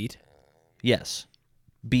be elite. Yes.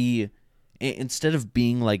 Instead of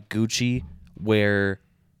being like Gucci where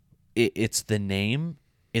it's the name,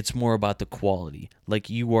 it's more about the quality. Like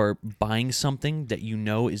you are buying something that you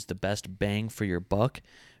know is the best bang for your buck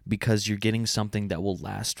because you're getting something that will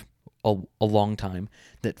last a long time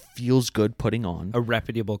that feels good putting on. A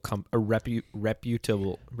reputable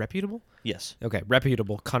reputable. Yes. Okay,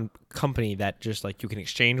 reputable company that just like you can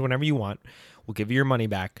exchange whenever you want. We'll give you your money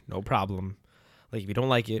back, no problem. Like if you don't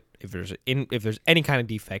like it, if there's any kind of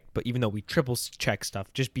defect, but even though we triple check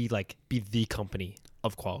stuff, just be the company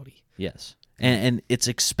of quality. Yes. And it's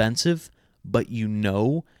expensive, but you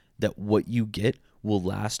know that what you get will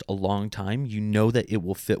last a long time. You know that it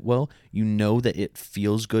will fit well. You know that it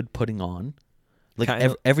feels good putting on. Like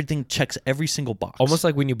everything checks every single box. Almost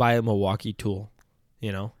like when you buy a Milwaukee tool,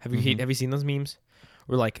 you know? Have you seen those memes?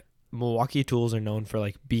 Where like Milwaukee tools are known for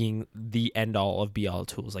like being the end all of be all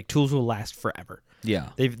tools. Like tools will last forever. Yeah.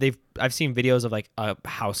 I've seen videos of like a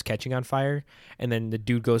house catching on fire, and then the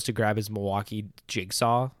dude goes to grab his Milwaukee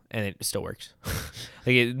jigsaw, and it still works.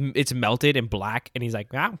 Like it's melted and black, and he's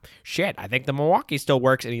like, "Wow, shit! I think the Milwaukee still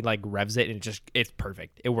works." And he like revs it, and it's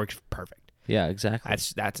perfect. It works perfect. Yeah, exactly.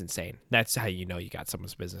 That's insane. That's how you know you got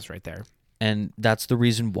someone's business right there. And that's the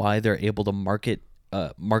reason why they're able to market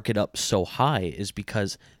up so high, is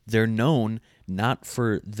because they're known not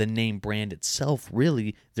for the name brand itself.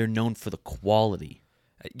 Really, they're known for the quality.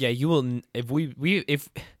 Yeah, you will. If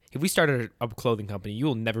we started a clothing company, you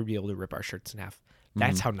will never be able to rip our shirts in half.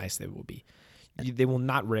 That's how nice they will be. They will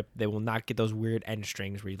not rip. They will not get those weird end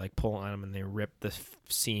strings where you like pull on them and they rip the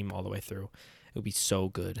seam all the way through. It would be so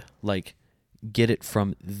good. Like, get it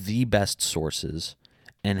from the best sources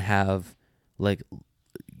and have like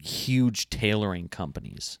huge tailoring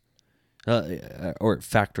companies or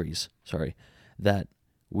factories, that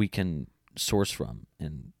we can source from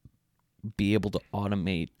and be able to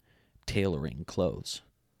automate tailoring clothes.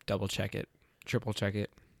 Double check it, triple check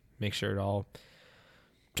it, make sure it all.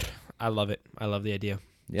 I love it. I love the idea.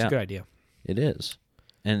 It's a good idea. It is,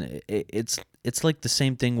 and it's like the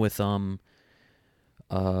same thing with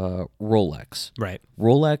Rolex. Right.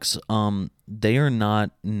 Rolex, they are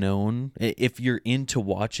not known. If you're into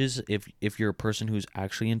watches, if you're a person who's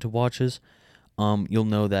actually into watches, you'll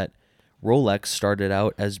know that Rolex started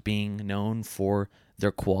out as being known for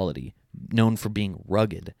their quality, known for being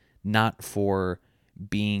rugged, not for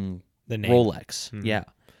being The name. Rolex. Yeah.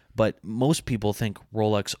 But most people think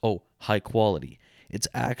Rolex, high quality. It's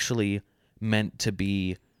actually meant to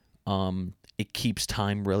be, it keeps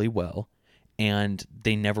time really well, and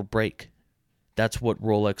they never break. That's what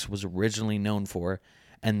Rolex was originally known for.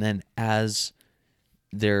 And then as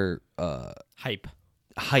their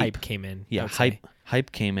Hype came in. Yeah,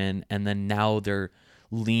 hype came in, and then now they're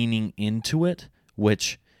leaning into it,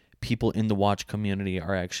 which people in the watch community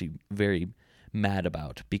are actually very mad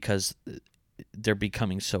about because they're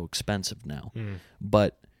becoming so expensive now.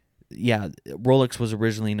 But yeah, Rolex was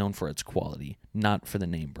originally known for its quality, not for the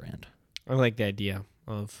name brand. I like the idea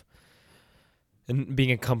of and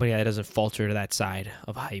being a company that doesn't falter to that side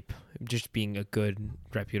of hype. Just being a good,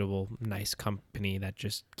 reputable, nice company that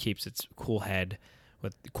just keeps its cool head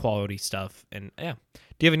with quality stuff. And yeah,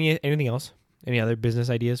 do you have anything else? Any other business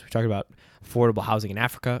ideas? We talked about affordable housing in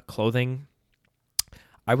Africa, clothing.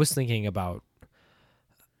 I was thinking about,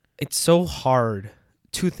 it's so hard.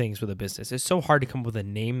 Two things with a business. It's so hard to come up with a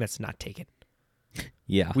name that's not taken.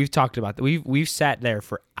 Yeah. We've talked about that. We've sat there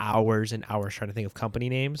for hours and hours trying to think of company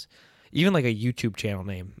names, even like a YouTube channel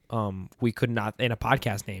name. We could not, in a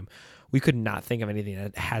podcast name, we could not think of anything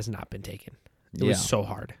that has not been taken. It was so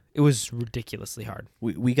hard. It was ridiculously hard.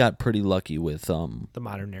 We got pretty lucky with the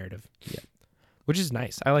modern narrative. Yeah. Which is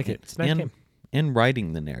nice. I like it. It's a nice game. And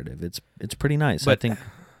writing the narrative. It's pretty nice. But I think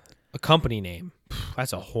a company name,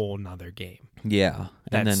 that's a whole nother game. Yeah.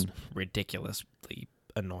 That's and then ridiculously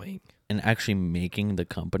annoying. And actually making the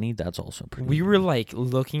company, that's also pretty We were like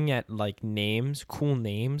looking at like names, cool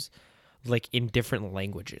names, like in different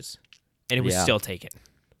languages. And it was still taken.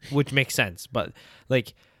 Which makes sense. But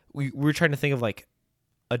like we were trying to think of like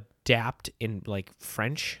adapt in like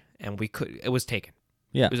French, and it was taken.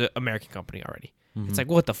 Yeah. It was an American company already. It's like,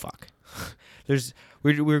 what the fuck?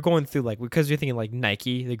 We were going through like, because you're thinking like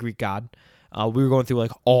Nike, the Greek god. We were going through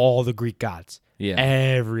like all the Greek gods. Yeah.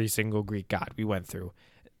 Every single Greek god we went through.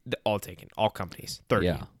 All taken. All companies.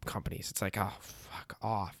 30 companies. It's like, oh, fuck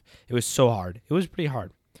off. It was so hard. It was pretty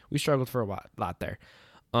hard. We struggled for a lot there.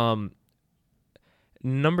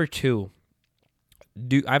 Number two,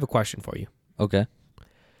 I have a question for you. Okay.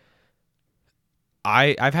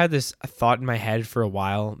 I've had this thought in my head for a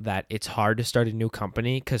while that it's hard to start a new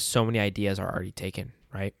company because so many ideas are already taken,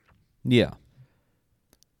 right? Yeah.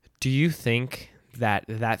 Do you think that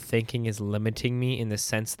thinking is limiting me in the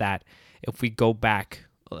sense that if we go back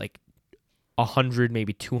like 100,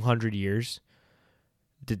 maybe 200 years,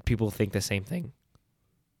 did people think the same thing?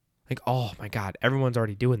 Like, oh my God, everyone's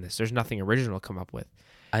already doing this. There's nothing original to come up with.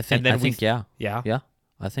 I think. And then I think. Yeah. Yeah. Yeah.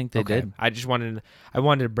 I think they Okay. did. I just wanted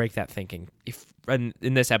to break that thinking. If in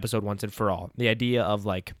this episode once and for all, the idea of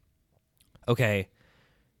like, okay,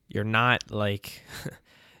 you're not like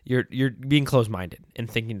you're being closed-minded and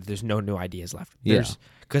thinking that there's no new ideas left. Yeah.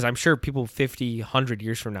 Because I'm sure people 50, 100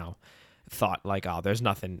 years from now thought like, oh, there's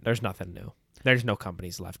nothing new. There's no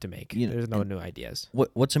companies left to make. There's no new ideas.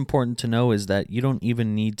 What's important to know is that you don't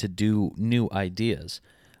even need to do new ideas.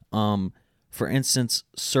 For instance,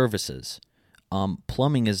 services.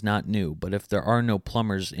 Plumbing is not new, but if there are no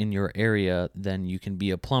plumbers in your area, then you can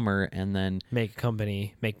be a plumber and then Make a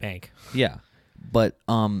company, make bank. yeah. But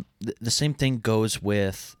the same thing goes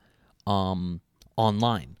with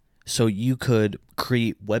online. So you could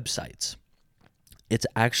create websites. It's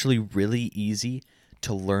actually really easy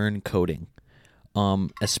to learn coding,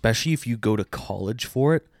 especially if you go to college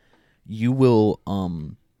for it. You will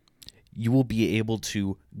be able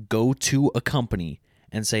to go to a company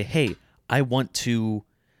and say, "Hey, I want to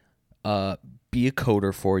be a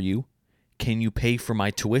coder for you. Can you pay for my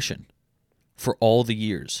tuition for all the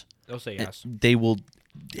years?" They'll say And yes. they will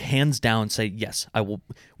hands down say, "Yes, I will.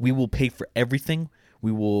 We will pay for everything.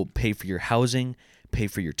 We will pay for your housing, pay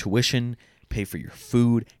for your tuition, pay for your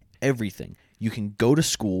food, everything. You can go to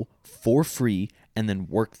school for free and then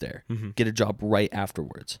work there. Get a job right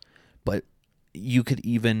afterwards. But you could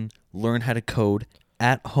even learn how to code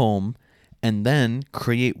at home and then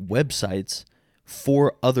create websites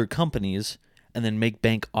for other companies and then make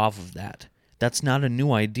bank off of that. That's not a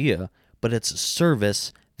new idea, but it's a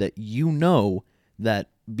service that you know that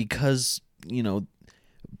because,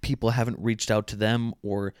 people haven't reached out to them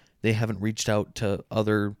or they haven't reached out to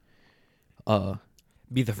other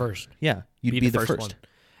Be the first. yeah, you'd be the first.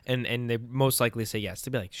 one. And they most likely say yes.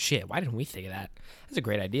 They'd be like, shit, why didn't we think of that? That's a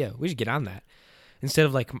great idea. We should get on that. Instead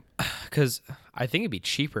of like, because I think it'd be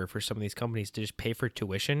cheaper for some of these companies to just pay for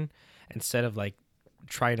tuition instead of like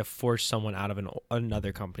trying to force someone out of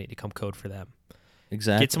another company to come code for them.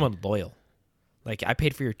 Exactly. Get someone loyal. Like I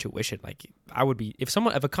paid for your tuition. Like I would be if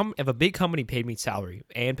a big company paid me salary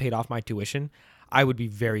and paid off my tuition, I would be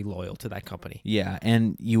very loyal to that company. Yeah,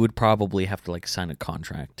 and you would probably have to like sign a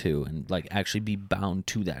contract too and like actually be bound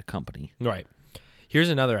to that company. Right. Here's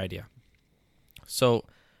another idea. So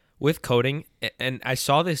with coding, and I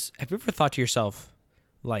saw this, have you ever thought to yourself,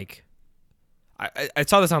 like, I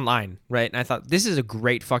saw this online, right? And I thought, this is a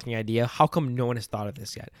great fucking idea. How come no one has thought of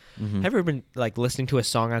this yet? Have you ever been like listening to a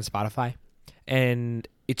song on Spotify and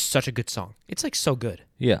it's such a good song? It's like so good.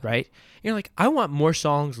 Yeah. Right? You're like, I want more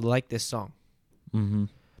songs like this song. Mm-hmm.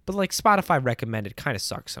 But like Spotify recommended kind of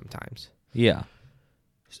sucks sometimes. Yeah.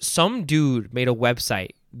 Some dude made a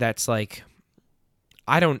website that's like,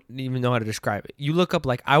 I don't even know how to describe it. You look up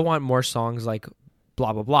like, I want more songs like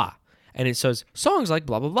blah, blah, blah. And it says songs like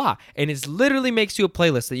blah, blah, blah. And it literally makes you a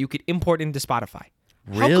playlist that you could import into Spotify.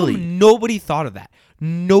 Really? How come nobody thought of that?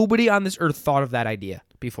 Nobody on this earth thought of that idea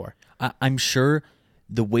before. I'm sure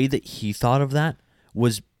the way that he thought of that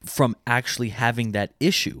was from actually having that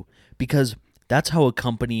issue, because that's how a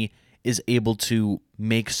company is able to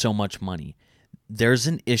make so much money. There's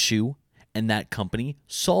an issue, and that company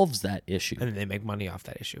solves that issue. And then they make money off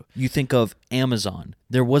that issue. You think of Amazon.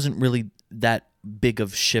 There wasn't really that big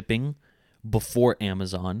of shipping before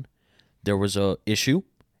Amazon. There was a issue.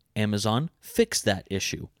 Amazon fixed that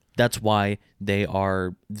issue. That's why they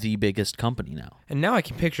are the biggest company now. And now I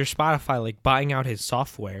can picture Spotify like buying out his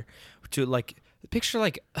software to like picture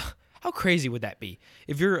like how crazy would that be?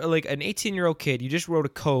 If you're like an 18-year-old kid, you just wrote a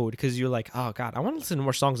code because you're like, oh God, I want to listen to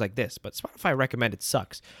more songs like this, but Spotify recommended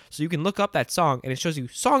sucks. So you can look up that song and it shows you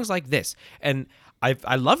songs like this. And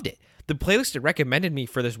I loved it. The playlist it recommended me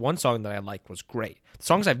for this one song that I liked was great.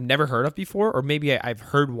 Songs I've never heard of before, or maybe I've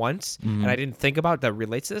heard once and I didn't think about that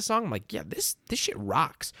relates to this song. I'm like, yeah, this shit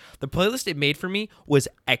rocks. The playlist it made for me was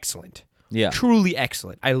excellent. Yeah. Truly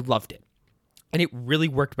excellent. I loved it. And it really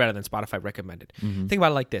worked better than Spotify recommended. Think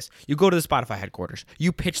about it like this. You go to the Spotify headquarters.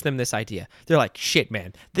 You pitch them this idea. They're like, shit,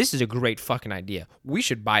 man, this is a great fucking idea. We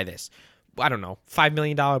should buy this. I don't know, $5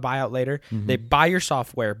 million buyout later. They buy your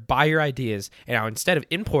software, buy your ideas, and now instead of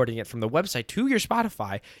importing it from the website to your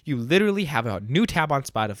Spotify, you literally have a new tab on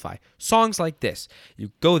Spotify. Songs like this.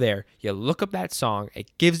 You go there, you look up that song.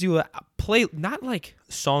 It gives you a play, not like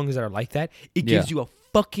songs that are like that. It gives you a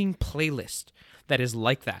fucking playlist that is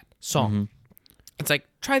like that song. It's like,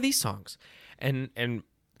 try these songs. And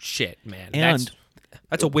shit, man. And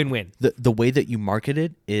that's a win-win. The way that you market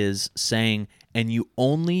it is saying, and you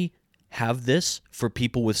only have this for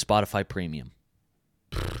people with Spotify Premium.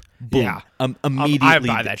 Boom. Yeah. Immediately. I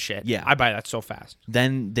buy that shit. Yeah. I buy that so fast.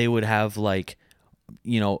 Then they would have like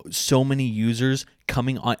so many users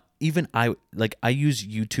coming on. Even I use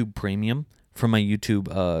YouTube Premium for my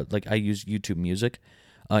YouTube. I use YouTube Music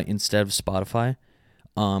instead of Spotify.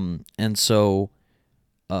 And so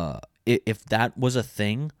if that was a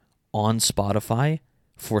thing on Spotify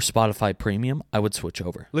for Spotify Premium, I would switch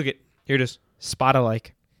over. Look at here it is.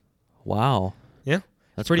 Spot-alike. Wow. Yeah.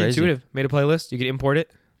 That's pretty crazy. intuitive. Made a playlist. You can import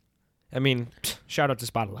it. I mean, shout out to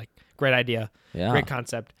Spot-alike. Great idea. Yeah. Great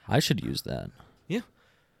concept. I should use that. Yeah.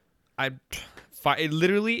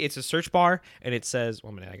 It's a search bar and it says,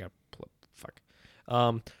 1 minute, I got to pull up. Fuck.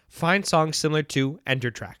 Find songs similar to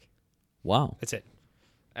enter track. Wow. That's it.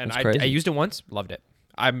 And That's crazy. I used it once, loved it.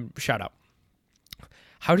 Shout out.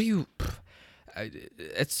 How do you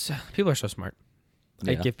it's people are so smart.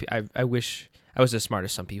 Yeah. I wish I was as smart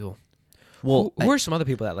as some people. Well, who are some other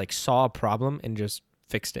people that like saw a problem and just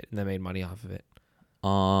fixed it and then made money off of it?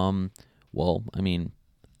 Well, I mean,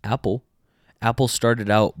 Apple started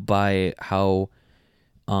out by how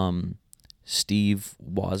Steve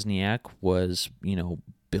Wozniak was,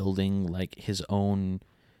 building like his own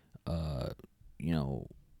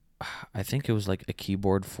I think it was like a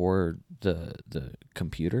keyboard for the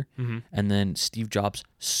computer. Mm-hmm. And then Steve Jobs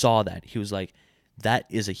saw that. He was like, that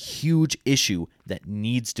is a huge issue that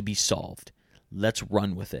needs to be solved. Let's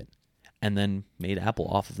run with it. And then made Apple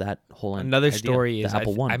off of that whole Another idea, story the is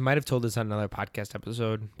Apple One. I might have told this on another podcast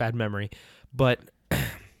episode, bad memory, but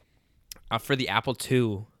for the Apple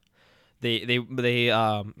II, they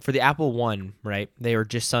for the Apple One, right? They were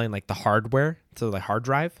just selling like the hardware, so the hard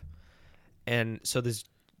drive, and so this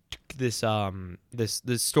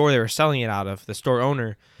store they were selling it out of, the store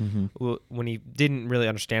owner, when he didn't really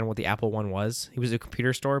understand what the Apple One was, he was a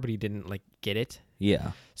computer store, but he didn't like get it.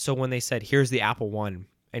 Yeah. So when they said, "Here's the Apple One,"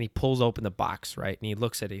 and he pulls open the box, right, and he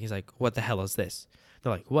looks at it, he's like, "What the hell is this?"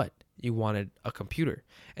 They're like, "What? You wanted a computer?"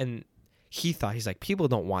 And he's like, "People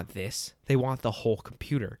don't want this. They want the whole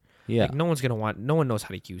computer. Yeah. Like, no one knows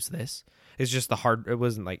how to use this. It's just it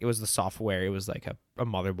wasn't like, it was the software. It was like a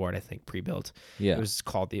motherboard, I think, pre-built. Yeah. It was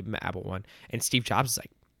called the Apple One. And Steve Jobs is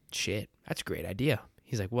like, "Shit, that's a great idea."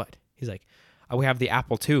 He's like, "What?" He's like, "Oh, we have the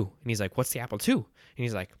Apple II." And he's like, "What's the Apple II?" And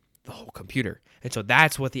he's like, "The whole computer." And so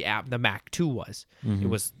that's what the Mac II was. It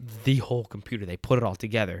was the whole computer. They put it all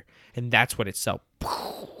together, and that's what it sold.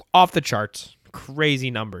 Off the charts,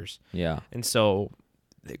 crazy numbers. Yeah. And so,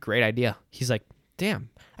 great idea. He's like, "Damn,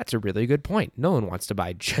 that's a really good point. No one wants to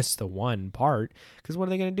buy just the one part, because what are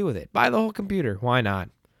they going to do with it? Buy the whole computer. Why not?"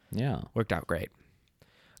 Yeah. Worked out great.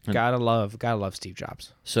 And- Gotta love Steve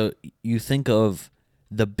Jobs. So you think of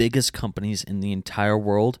the biggest companies in the entire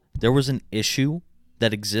world, there was an issue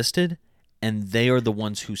that existed, and they are the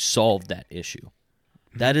ones who solved that issue.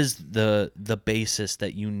 That is the basis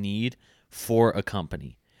that you need for a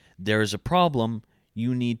company. There is a problem,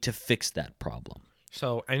 you need to fix that problem.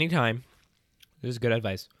 So anytime, this is good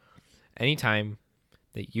advice. Anytime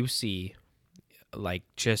that you see like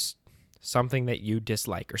just something that you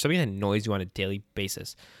dislike or something that annoys you on a daily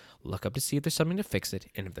basis, look up to see if there's something to fix it,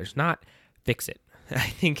 and if there's not, fix it.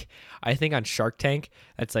 I think on Shark Tank,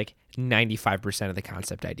 that's like 95% of the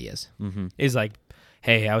concept ideas. Is like,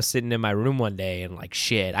 "Hey, I was sitting in my room one day and like,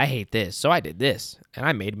 shit, I hate this, so I did this, and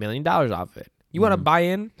I made $1 million off of it. You want to buy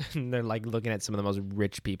in?" And they're like looking at some of the most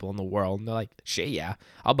rich people in the world, and they're like, "Shit, yeah,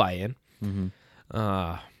 I'll buy in."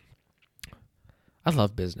 I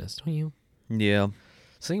love business, don't you? Yeah.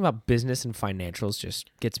 Something about business and financials just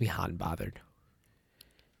gets me hot and bothered.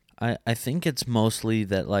 I think it's mostly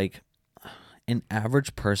that like an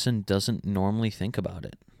average person doesn't normally think about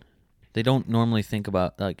it. They don't normally think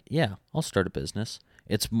about like, yeah, I'll start a business.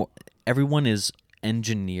 It's more, everyone is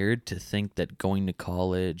engineered to think that going to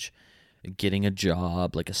college, getting a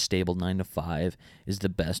job, like a stable 9-to-5 is the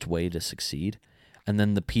best way to succeed. And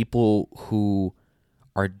then the people who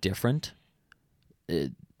are different,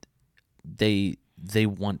 they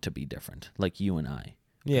want to be different, like you and I.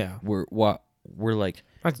 Yeah. We're like,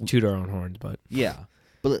 Not to toot our own horns, but yeah,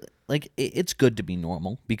 but like it's good to be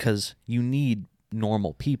normal because you need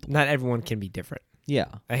normal people. not everyone can be different. Yeah,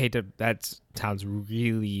 I hate to, that sounds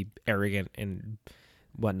really arrogant and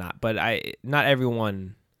whatnot, but not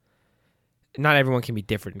everyone can be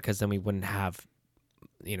different, because then we wouldn't have,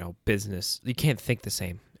 business. You can't think the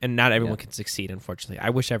same, and not everyone can succeed, unfortunately.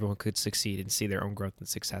 I wish everyone could succeed and see their own growth and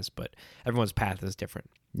success, but everyone's path is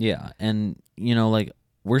different. yeah, and like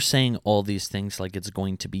we're saying all these things like it's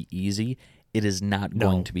going to be easy. It is not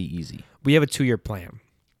going to be easy. We have a 2-year plan.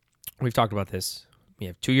 We've talked about this. We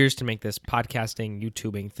have 2 years to make this podcasting,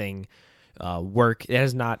 YouTubing thing work. It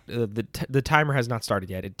has not, the timer has not started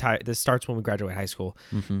yet. This starts when we graduate high school,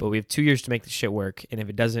 but we have 2 years to make this shit work. And if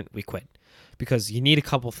it doesn't, we quit, because you need a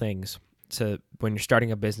couple things. when you're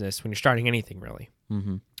starting a business, when you're starting anything really,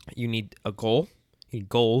 Mm-hmm. you need a goal, you need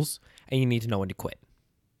goals, and you need to know when to quit.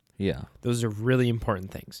 Yeah. Those are really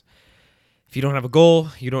important things. If you don't have a goal,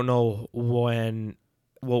 you don't know when.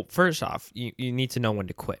 Well, first off, you need to know when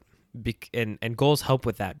to quit, and goals help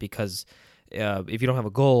with that because if you don't have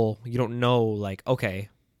a goal, you don't know like, okay,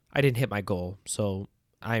 I didn't hit my goal, so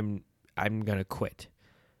I'm gonna quit.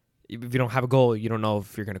 If you don't have a goal, you don't know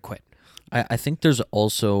if you're gonna quit. I think there's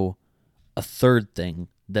also a third thing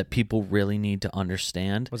that people really need to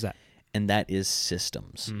understand, What's that? and that is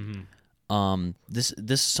systems. Mm-hmm. This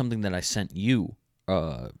is something that I sent you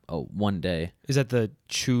one day. Is that the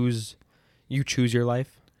choose your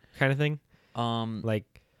life kind of thing? Like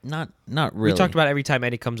Not really. we talked about every time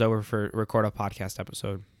Eddie comes over for record a podcast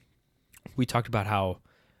episode. We talked about how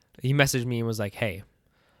he messaged me and was like, "Hey,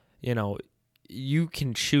 you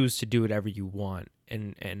can choose to do whatever you want,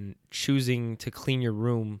 and choosing to clean your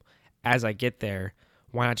room as I get there.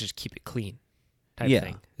 Why not just keep it clean?" Type Yeah.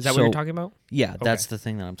 thing. Is that what you're talking about? Yeah, that's the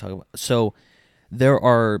thing that I'm talking about. So there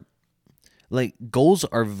are goals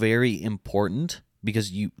are very important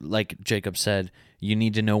because you, like Jacob said, you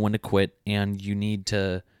need to know when to quit and you need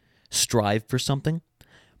to strive for something.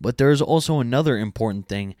 But there's also another important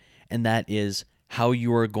thing, and that is how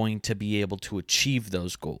you are going to be able to achieve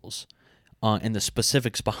those goals and the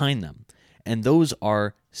specifics behind them. And those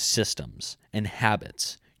are systems and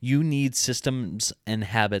habits. You need systems and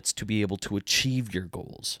habits to be able to achieve your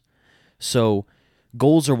goals. So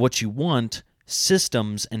goals are what you want.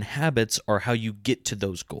 Systems and habits are how you get to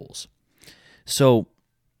those goals. So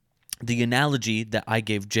the analogy that I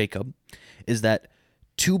gave Jacob is that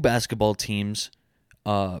two basketball teams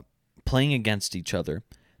playing against each other,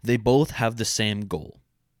 they both have the same goal,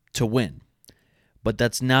 to win. But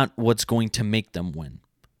that's not what's going to make them win.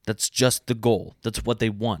 That's just the goal. That's what they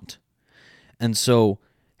want. And so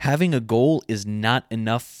having a goal is not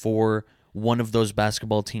enough for one of those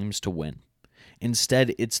basketball teams to win.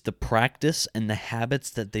 Instead, it's the practice and the habits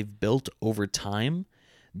that they've built over time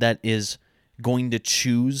that is going to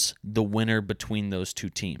choose the winner between those two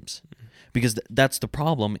teams. Because that's the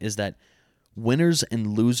problem, is that winners and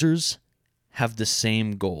losers have the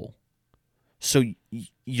same goal. So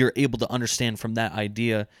you're able to understand from that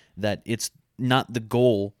idea that it's not the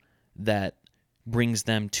goal that brings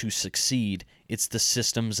them to succeed. It's the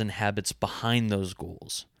systems and habits behind those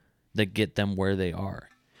goals that get them where they are.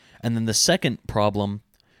 And then the second problem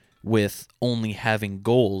with only having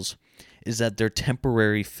goals is that they're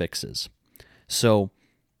temporary fixes. So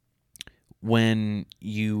when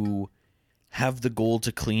you have the goal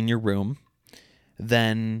to clean your room,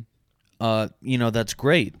 then that's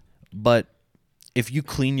great. But if you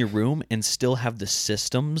clean your room and still have the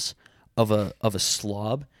systems of a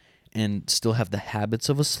slob and still have the habits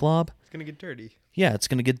of a slob, It's gonna get dirty. yeah, it's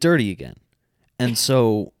going to get dirty again. And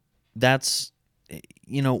so that's,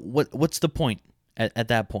 what's the point at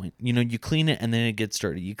that point? You clean it and then it gets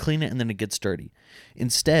dirty. You clean it and then it gets dirty.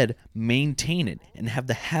 Instead, maintain it and have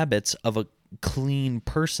the habits of a clean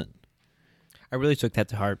person. I really took that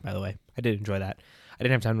to heart, by the way. I did enjoy that. I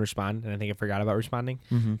didn't have time to respond, and I think I forgot about responding.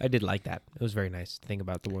 Mm-hmm. I did like that. It was very nice to think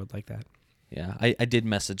about the world like that. Yeah, I did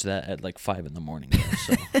message that at like 5 a.m. though,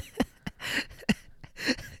 so.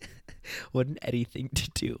 What an Eddie thing to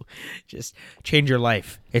do. Just change your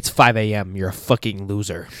life. It's 5 a.m. You're a fucking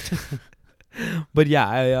loser. But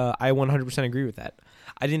yeah, I 100% agree with that.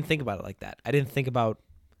 I didn't think about it like that. I didn't think about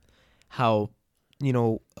how,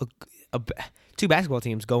 two basketball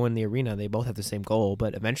teams go in the arena. They both have the same goal,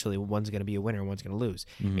 but eventually one's going to be a winner and one's going to lose.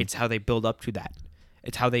 Mm-hmm. It's how they build up to that.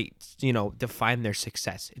 It's how they, define their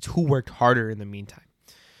success. It's who worked harder in the meantime.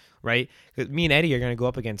 Right? 'Cause me and Eddie are going to go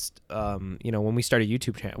up against, when we start a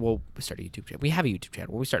YouTube channel. Well, we start a YouTube channel. We have a YouTube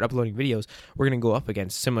channel. When we start uploading videos, we're going to go up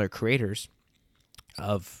against similar creators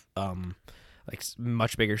of,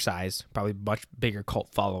 much bigger size, probably much bigger cult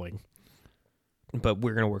following. But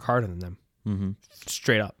we're going to work harder than them. Mm-hmm.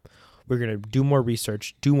 Straight up. We're going to do more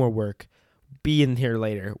research, do more work, be in here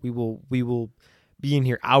later. We will be in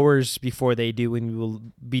here hours before they do, and we will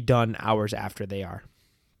be done hours after they are.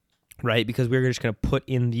 Right? Because we're just going to put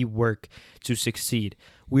in the work to succeed.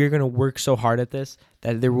 We're going to work so hard at this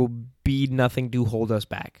that there will be nothing to hold us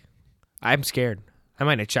back. I'm scared. I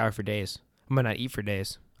might not shower for days. I might not eat for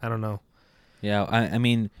days. I don't know. Yeah, I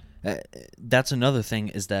mean, that's another thing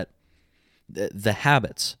is that the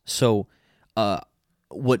habits. So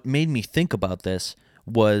what made me think about this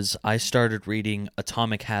was I started reading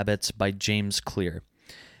Atomic Habits by James Clear.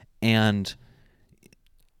 And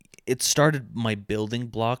it started my building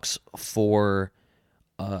blocks for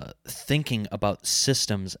thinking about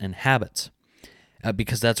systems and habits.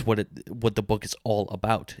 because that's what the book is all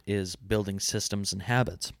about, is building systems and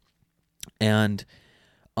habits. And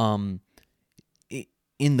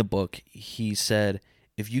in the book, he said,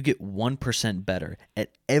 if you get 1% better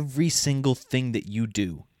at every single thing that you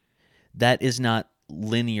do, that is not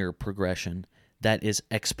linear progression. That is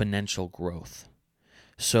exponential growth.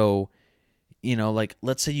 So, like,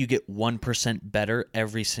 let's say you get 1% better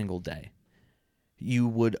every single day. You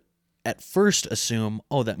would at first assume,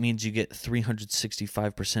 oh, that means you get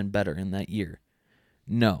 365% better in that year.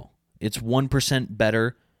 No, it's 1%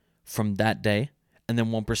 better from that day, and then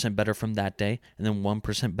 1% better from that day, and then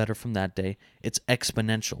 1% better from that day. It's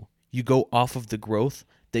exponential. You go off of the growth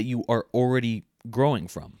that you are already growing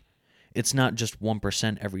from. It's not just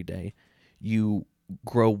 1% every day. You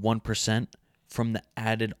grow 1% from the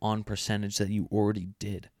added on percentage that you already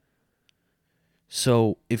did.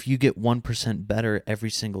 So if you get 1% better every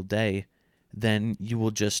single day, then you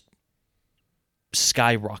will just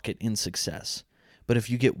skyrocket in success. But if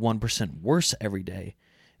you get 1% worse every day,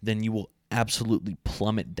 then you will absolutely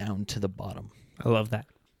plummet down to the bottom. I love that.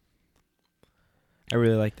 I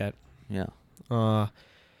really like that. Yeah.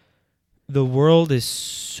 The world is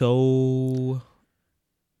so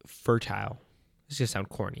fertile. This is gonna sound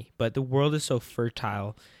corny, but the world is so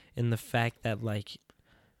fertile in the fact that, like,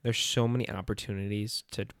 there's so many opportunities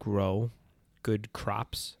to grow good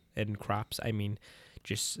crops. And crops, I mean,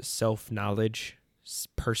 just self-knowledge,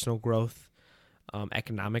 personal growth,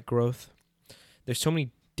 economic growth. There's so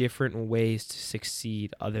many different ways to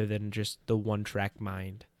succeed other than just the one-track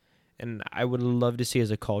mind. And I would love to see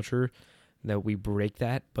as a culture that we break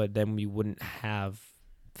that, but then we wouldn't have,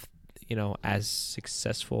 as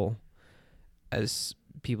successful as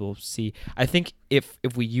people see. I think if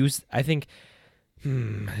we use,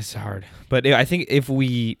 it's hard, but I think if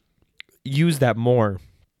we use that more,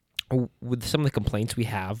 with some of the complaints we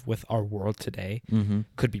have with our world today,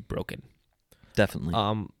 could be broken.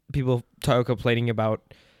 Definitely. People complaining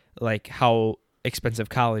about, like, how expensive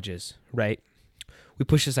college is, right? We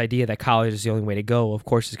push this idea that college is the only way to go. Of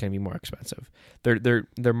course, it's going to be more expensive.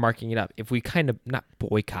 They're marking it up. If we kind of not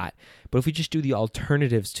boycott, but if we just do the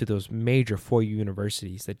alternatives to those major 4U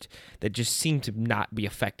universities that just seem to not be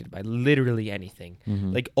affected by literally anything,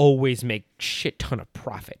 like always make shit ton of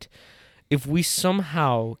profit. If we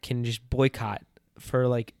somehow can just boycott for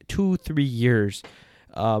like 2-3 years,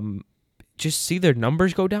 just see their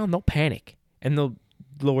numbers go down, they'll panic and they'll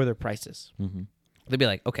lower their prices. They'll be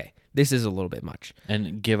like, okay, this is a little bit much.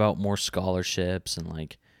 And give out more scholarships and,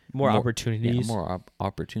 like, more opportunities. Yeah, more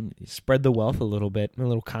opportunities. Spread the wealth a little bit, a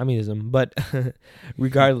little communism. But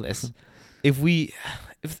regardless,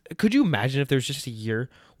 could you imagine if there's just a year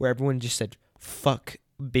where everyone just said, fuck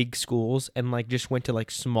big schools and, like, just went to,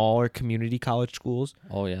 like, smaller community college schools?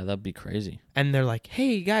 Oh, yeah, that'd be crazy. And they're like,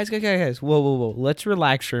 hey, guys, whoa, let's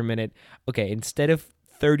relax for a minute. Okay, instead of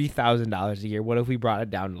 $30,000 a year, what if we brought it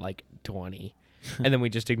down to, like, 20? And then we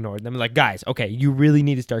just ignored them. Like, guys, okay, you really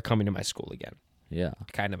need to start coming to my school again. Yeah.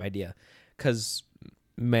 Kind of idea. Because,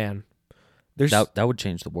 man, there's... That would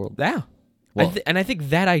change the world. Yeah. Well, and I think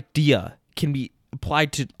that idea can be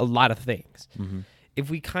applied to a lot of things. If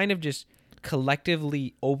we kind of just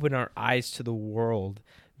collectively open our eyes to the world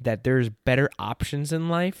that there's better options in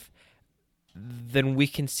life, then we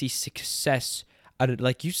can see success,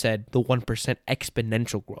 like you said, the 1%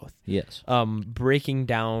 exponential growth. Yes. Breaking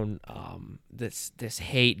down this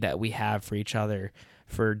hate that we have for each other,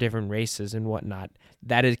 for different races and whatnot,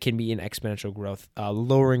 can be an exponential growth.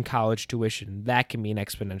 Lowering college tuition, that can be an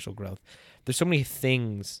exponential growth. There's so many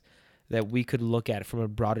things that we could look at from a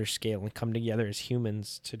broader scale and come together as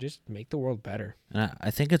humans to just make the world better. And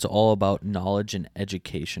I think it's all about knowledge and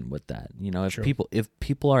education with that. If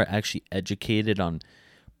people are actually educated on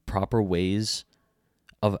proper ways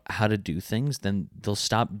of how to do things, then they'll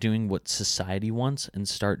stop doing what society wants and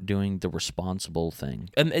start doing the responsible thing.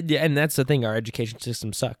 And that's the thing. Our education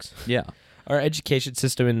system sucks. Yeah. Our education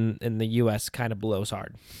system in the U.S. kind of blows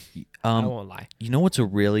hard. I won't lie. You know what's a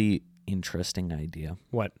really interesting idea?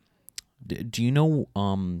 What? Do you know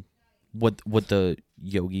what the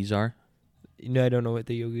yogis are? No, I don't know what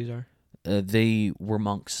the yogis are. They were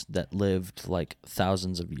monks that lived, like,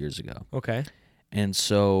 thousands of years ago. Okay. And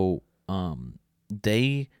so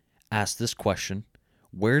they asked this question: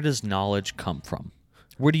 where does knowledge come from?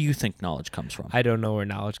 Where do you think knowledge comes from? I don't know where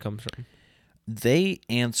knowledge comes from. They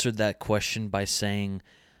answered that question by saying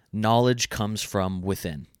knowledge comes from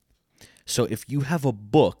within. So if you have a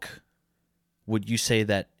book, would you say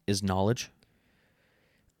that is knowledge?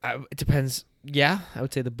 It depends. Yeah, I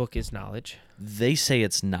would say the book is knowledge. They say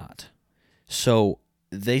it's not. So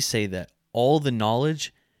they say that all the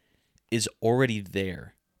knowledge is already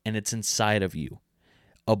there and it's inside of you.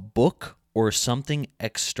 a book or something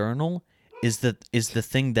external is the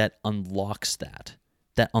thing that unlocks that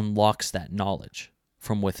knowledge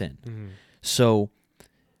from within. Mm-hmm. So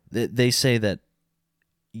they say that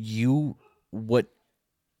you what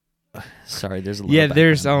sorry, there's a little Yeah,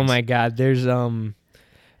 there's background oh noise. my god, there's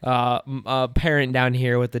a parent down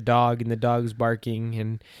here with the dog, and the dog's barking,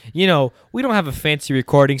 and we don't have a fancy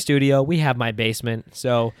recording studio. We have my basement,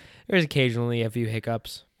 so there's occasionally a few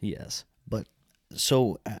hiccups. Yes. But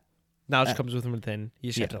so Knowledge comes with within. You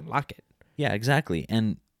just have yeah. to unlock it. Yeah, exactly.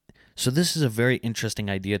 And so this is a very interesting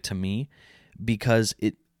idea to me because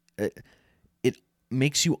it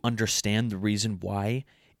makes you understand the reason why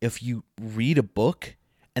if you read a book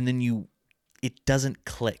and then it doesn't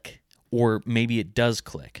click, or maybe it does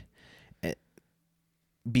click,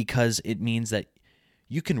 because it means that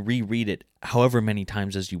you can reread it however many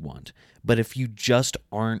times as you want. But if you just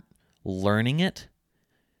aren't learning it,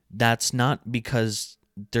 that's not because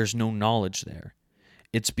there's no knowledge there.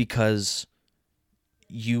 It's because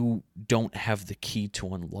you don't have the key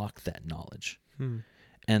to unlock that knowledge.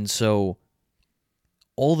 And so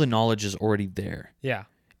all the knowledge is already there. Yeah.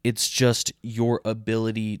 It's just your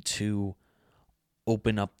ability to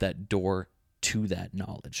open up that door to that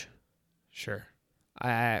knowledge. Sure.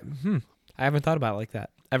 I haven't thought about it like that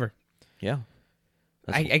ever. Yeah.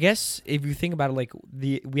 I guess if you think about it, like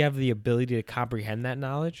we have the ability to comprehend that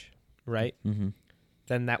knowledge, right? Mm-hmm.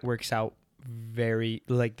 Then that works out very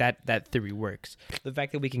like that theory works. The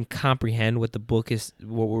fact that we can comprehend what the book is,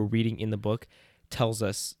 what we're reading in the book, tells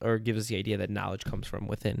us or gives us the idea that knowledge comes from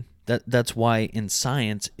within. That's why in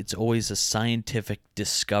science it's always a scientific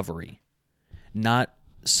discovery, not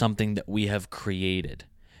something that we have created,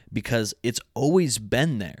 because it's always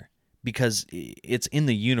been there. Because it's in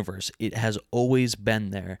the universe, it has always been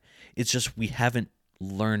there. It's just we haven't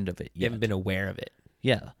learned of it yet. You haven't been aware of it.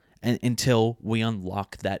 Yeah, and until we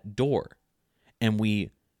unlock that door, and we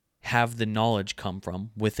have the knowledge come from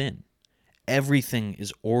within. Everything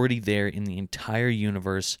is already there in the entire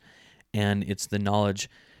universe, and it's the knowledge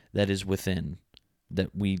that is within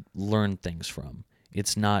that we learn things from.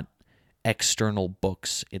 It's not external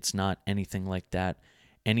books. It's not anything like that.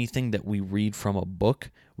 Anything that we read from a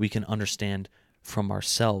book, we can understand from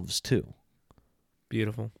ourselves too.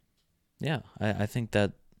 Beautiful. Yeah, I think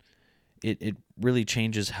that it really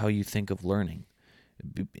changes how you think of learning.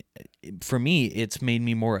 For me, it's made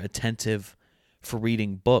me more attentive for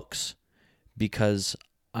reading books, because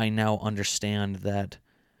I now understand that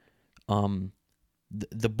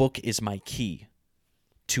the book is my key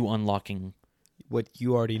to unlocking What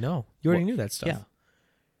you already know. You already knew that stuff. Yeah.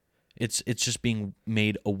 It's just being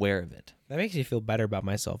made aware of it. That makes me feel better about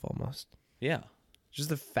myself almost. Yeah. Just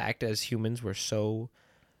the fact as humans we're so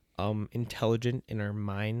intelligent in our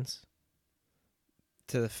minds,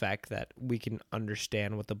 to the fact that we can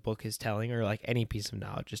understand what the book is telling, or like any piece of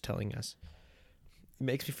knowledge is telling us. It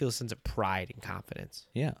makes me feel a sense of pride and confidence.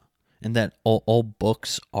 Yeah. And that all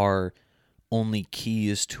books are only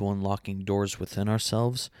keys to unlocking doors within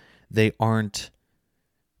ourselves. They aren't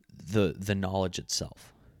the knowledge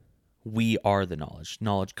itself. We are the knowledge.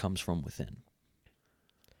 Knowledge comes from within.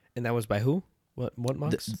 And that was by who? What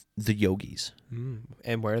monks? The yogis.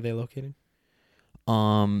 And where are they located?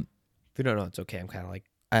 Um, If you don't know, it's okay. I'm kind of like,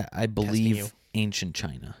 I you. believe ancient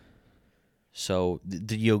China. So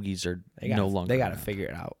the yogis are no longer. They got to around. figure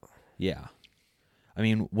it out. Yeah. I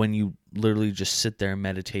mean, when you literally just sit there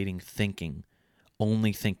meditating, thinking,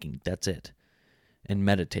 only thinking, that's it, and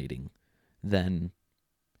meditating, then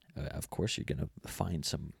of course you're going to find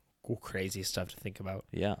some Cool, crazy stuff to think about.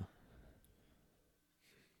 Yeah. Can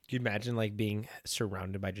you imagine like being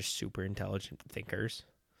surrounded by just super intelligent thinkers,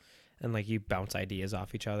 and like you bounce ideas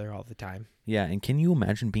off each other all the time? Yeah, and can you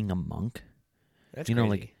imagine being a monk? That's You know,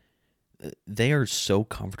 crazy. like they are so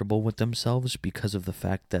comfortable with themselves because of the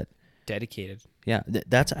fact that Dedicated. yeah,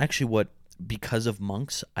 that's actually what, because of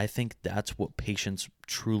monks, I think that's what patience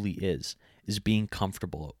truly is being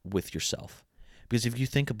comfortable with yourself. Because if you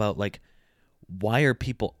think about like, why are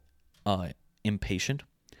people impatient?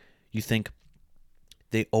 You think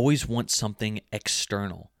they always want something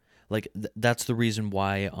external. Like that's the reason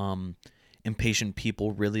why impatient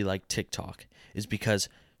people really like TikTok, is because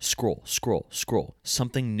scroll,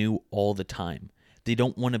 something new all the time. They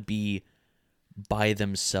don't want to be by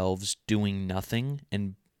themselves doing nothing,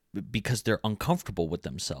 and because they're uncomfortable with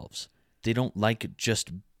themselves. They don't like just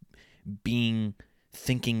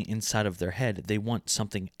thinking inside of their head. They want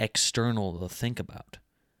something external to think about.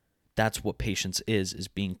 That's what patience is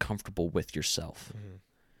being comfortable with yourself. Mm-hmm.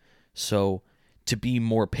 So to be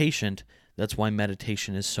more patient, that's why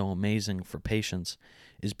meditation is so amazing for patience,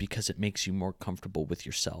 is because it makes you more comfortable with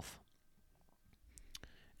yourself.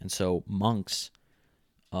 And so monks,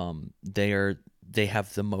 they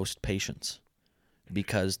have the most patience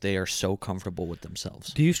because they are so comfortable with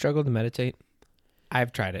themselves. Do you struggle to meditate?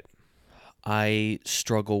 I've tried it. I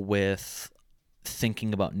struggle with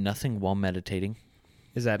thinking about nothing while meditating.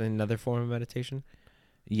 Is that another form of meditation?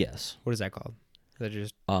 Yes. What is that called? Is that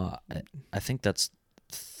just I think that's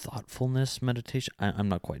thoughtfulness meditation. I'm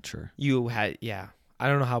not quite sure. you had? Yeah, I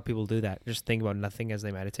don't know how people do that. Just think about nothing as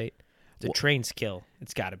they meditate. It's a Well- trained skill.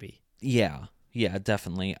 It's got to be. Yeah,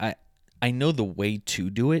 definitely. I know the way to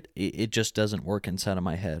do it. It just doesn't work inside of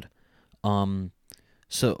my head.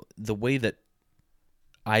 So the way that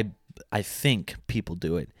I think people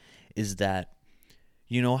do it is that,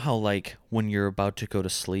 you know how like when you're about to go to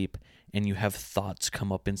sleep and you have thoughts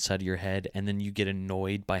come up inside of your head and then you get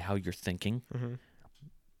annoyed by how you're thinking? Mm-hmm.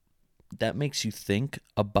 That makes you think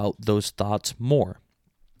about those thoughts more.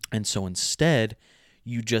 And so instead,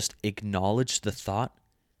 you just acknowledge the thought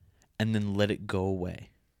and then let it go away.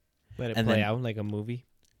 Let it And play then- out like a movie.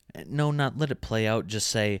 No, not let it play out. Just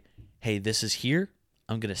say, hey, this is here.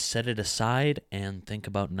 I'm going to set it aside and think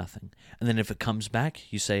about nothing. And then if it comes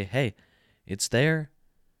back, you say, hey, it's there.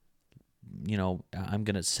 You know, I'm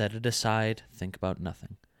going to set it aside, think about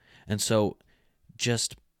nothing. And so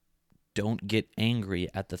just don't get angry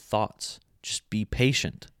at the thoughts. Just be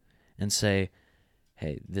patient and say,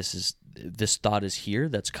 hey, this thought is here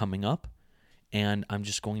that's coming up, and I'm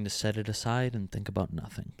just going to set it aside and think about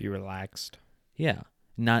nothing. Be relaxed. Yeah.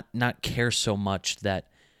 Not care so much that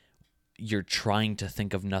you're trying to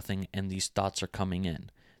think of nothing and these thoughts are coming in.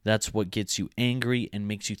 That's what gets you angry and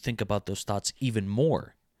makes you think about those thoughts even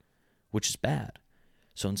more, which is bad.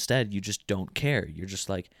 So instead, you just don't care. You're just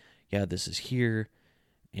like, yeah, this is here,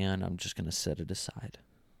 and I'm just going to set it aside.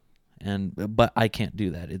 But I can't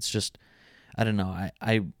do that. It's just, I don't know.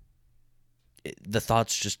 The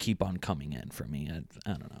thoughts just keep on coming in for me.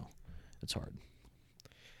 I don't know. It's hard.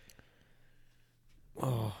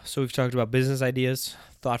 Oh, so we've talked about business ideas,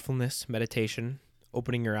 thoughtfulness, meditation,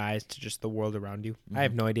 opening your eyes to just the world around you. I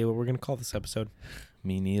have no idea what we're going to call this episode.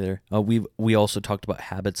 Me neither. We also talked about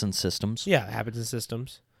habits and systems. Yeah, habits and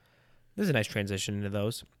systems. This is a nice transition into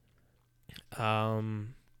those. Do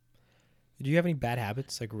you have any bad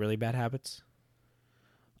habits, like really bad habits?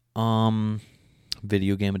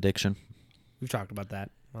 Video game addiction. We've talked about that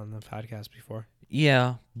on the podcast before.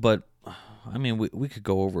 Yeah, but I mean, we could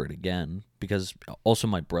go over it again because also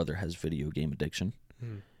my brother has video game addiction,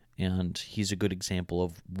 and he's a good example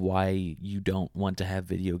of why you don't want to have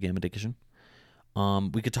video game addiction.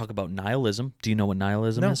 We could talk about nihilism. Do you know what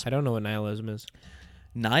nihilism is? I don't know what nihilism is.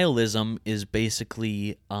 Nihilism is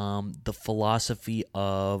basically the philosophy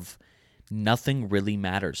of nothing really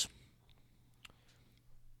matters.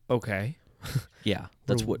 Okay. Yeah,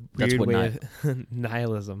 that's what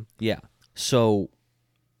nihilism. Yeah. So,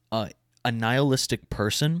 a nihilistic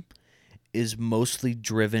person is mostly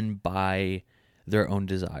driven by their own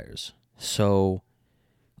desires. So,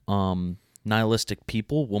 nihilistic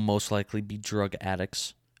people will most likely be drug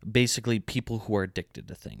addicts, basically people who are addicted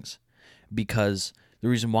to things. Because the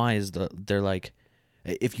reason why is they're like,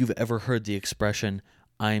 if you've ever heard the expression,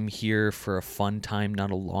 I'm here for a fun time,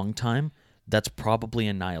 not a long time, that's probably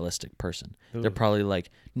a nihilistic person. Ooh. They're probably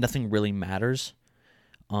like, nothing really matters,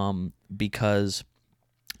 because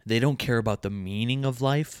they don't care about the meaning of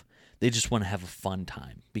life. They just want to have a fun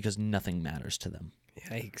time because nothing matters to them.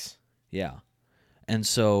 Yikes. Yeah. And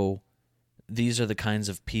so these are the kinds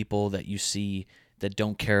of people that you see that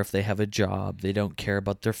don't care if they have a job. They don't care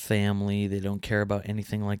about their family. They don't care about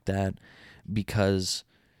anything like that because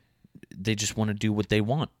they just want to do what they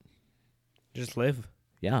want. Just live.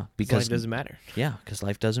 Yeah. Because life doesn't matter. Yeah, because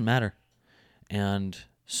life doesn't matter. And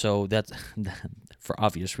so that's, for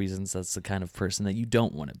obvious reasons, that's the kind of person that you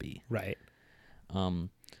don't want to be. Right.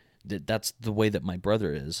 That's the way that my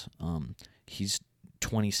brother is. He's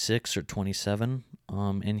 26 or 27,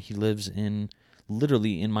 and he lives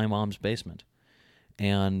literally in my mom's basement.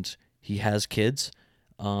 And he has kids.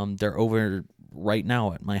 They're over right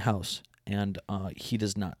now at my house, and he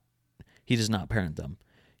does not parent them.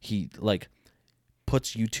 He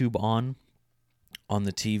puts YouTube on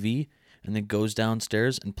the TV and then goes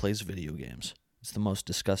downstairs and plays video games. It's the most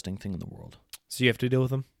disgusting thing in the world. So you have to deal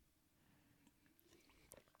with them?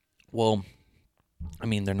 Well, I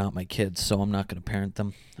mean, they're not my kids, so I'm not going to parent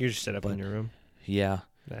them. You just sit up in your room. Yeah.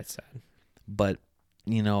 That's sad. But,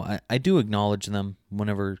 I do acknowledge them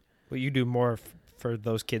whenever... Well, you do more for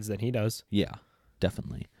those kids than he does. Yeah,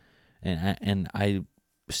 definitely. And I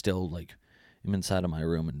still, am inside of my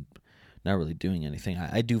room and not really doing anything.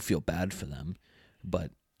 I do feel bad for them,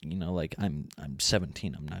 but, I'm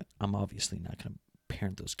 17. I'm obviously not going to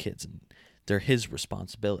parent those kids, and They're his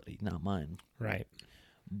responsibility, not mine. Right.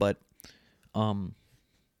 But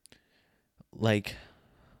like,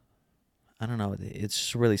 I don't know, it's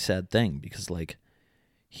just a really sad thing because like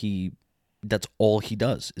that's all he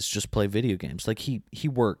does is just play video games. Like he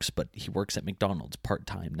works, but he works at McDonald's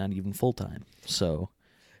part-time, not even full-time. So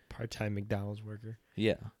Part-time McDonald's worker.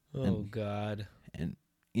 yeah. Oh, God. And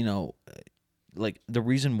you know, like the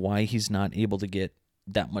reason why he's not able to get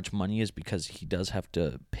that much money is because he does have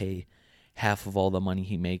to pay half of all the money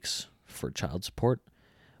he makes for child support.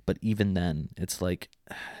 But even then, it's like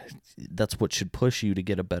that's what should push you to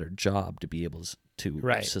get a better job to be able to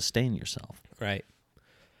Right. sustain yourself. Right.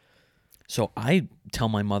 So I tell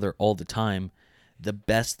my mother all the time, the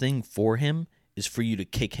best thing for him is for you to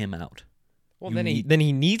kick him out. Well, You then need-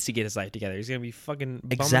 he needs to get his life together. He's gonna be fucking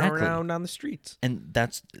bumming Exactly. around on the streets. And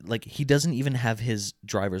that's like he doesn't even have his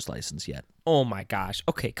driver's license yet. Oh my gosh.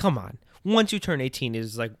 Okay, come on. Once you turn 18, it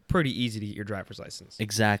is like pretty easy to get your driver's license.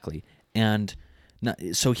 Exactly. And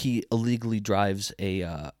so he illegally drives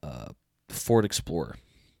a Ford Explorer.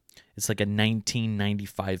 It's like a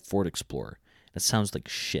 1995 Ford Explorer. It sounds like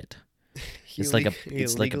shit. It's like a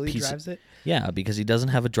piece drives it. Yeah, because he doesn't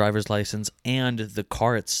have a driver's license and the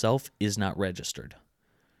car itself is not registered.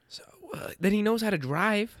 So then he knows how to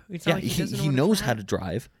drive. It's not Yeah, like he knows how to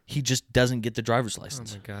drive. He just doesn't get the driver's Oh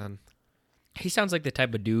license. my god. He sounds like the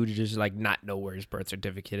type of dude who just like not know where his birth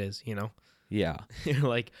certificate is. You know, Yeah.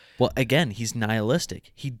 like Well, again, he's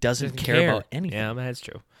nihilistic. He doesn't care about anything. Yeah, that's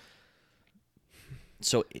true.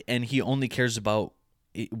 So, and he only cares about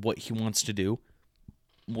what he wants to do,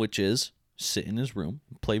 which is sit in his room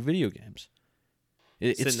and play video games.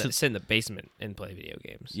 Sit in the basement and play video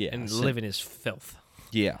games. Yeah, and sit- live in his filth.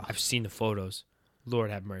 yeah. I've seen the photos. Lord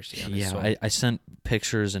have mercy on his Yeah, soul. I sent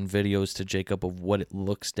pictures and videos to Jacob of what it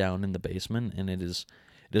looks down in the basement, and it is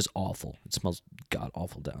awful. It smells god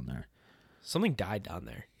awful down there. Something died down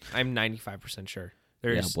there. I'm 95% sure.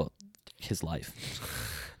 Yeah, There's well, his life.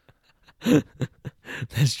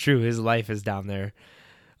 That's true. His life is down there.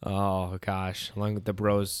 Oh gosh, along with the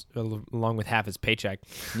bros, along with half his paycheck.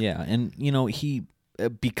 Yeah, and you know he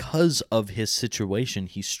because of his situation,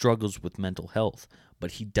 he struggles with mental health,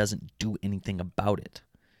 but he doesn't do anything about it.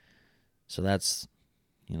 So that's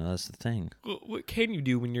the thing. What can you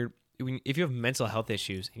do if you have mental health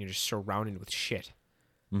issues and you're just surrounded with shit?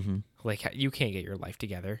 Mm-hmm. Like you can't get your life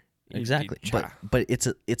together. Exactly, but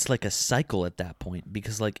it's like a cycle at that point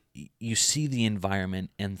because like you see the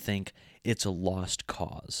environment and think it's a lost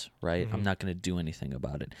cause, right? I'm not going to do anything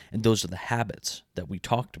about it, and those are the habits that we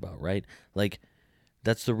talked about, right? Like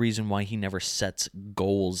that's the reason why he never sets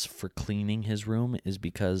goals for cleaning his room is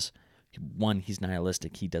because one, he's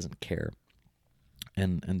nihilistic, he doesn't care,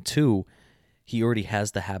 and two, he already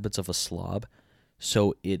has the habits of a slob,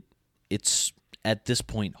 so it's at this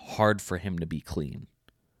point hard for him to be clean.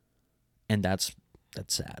 And that's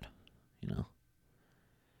sad,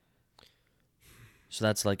 So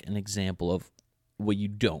that's like an example of what you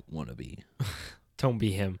don't want to be. Don't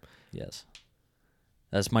be him. Yes.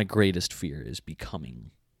 That's my greatest fear is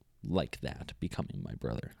becoming like that, becoming my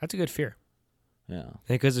brother. That's a good fear. Yeah.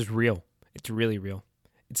 Because it's real. It's really real.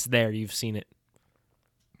 It's there. You've seen it.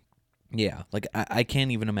 Yeah. Like I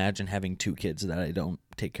can't even imagine having two kids that I don't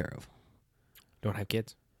take care of. Don't have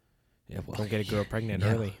kids. Yeah. Well, Don't get a girl pregnant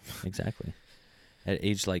yeah, early. Exactly. At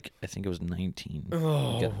age like I think it was 19.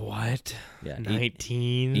 Oh, Get- what? Yeah.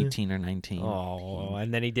 19? 18 or 19. Oh,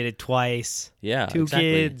 and then he did it twice. Yeah. Two exactly.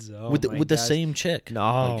 kids. Oh, with my the gosh. same chick.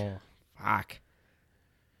 No. Like, Fuck.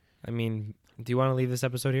 I mean, do you want to leave this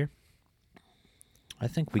episode here? I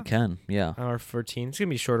think we can. Yeah. Hour 14. It's going to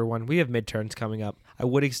be a shorter one. We have midterms coming up. I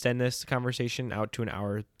would extend this conversation out to an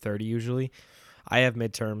hour 30 usually. I have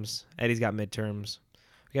midterms. Eddie's got midterms.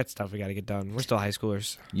 We got stuff we got to get done. We're still high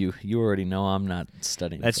schoolers. You already know I'm not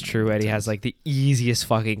studying. That's for true. Eddie has midterms. like the easiest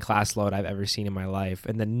fucking class load I've ever seen in my life.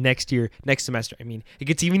 And then next semester, I mean, it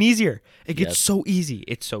gets even easier. It gets Yes. so easy.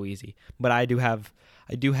 It's so easy. But I do have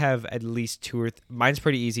at least two or mine's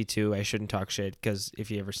pretty easy too. I shouldn't talk shit because if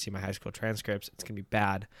you ever see my high school transcripts, it's gonna be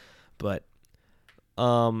bad. But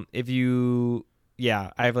I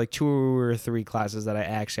have like 2 or 3 classes that I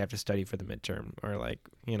actually have to study for the midterm, or like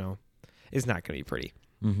it's not gonna be pretty.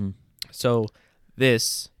 Mm-hmm. So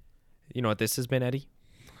this, you know what this has been, Eddie?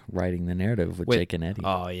 Writing the narrative with Wait. Jake and Eddie.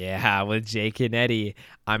 Oh yeah, with Jake and Eddie.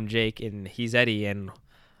 I'm Jake and he's Eddie, and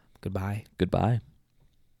goodbye. Goodbye.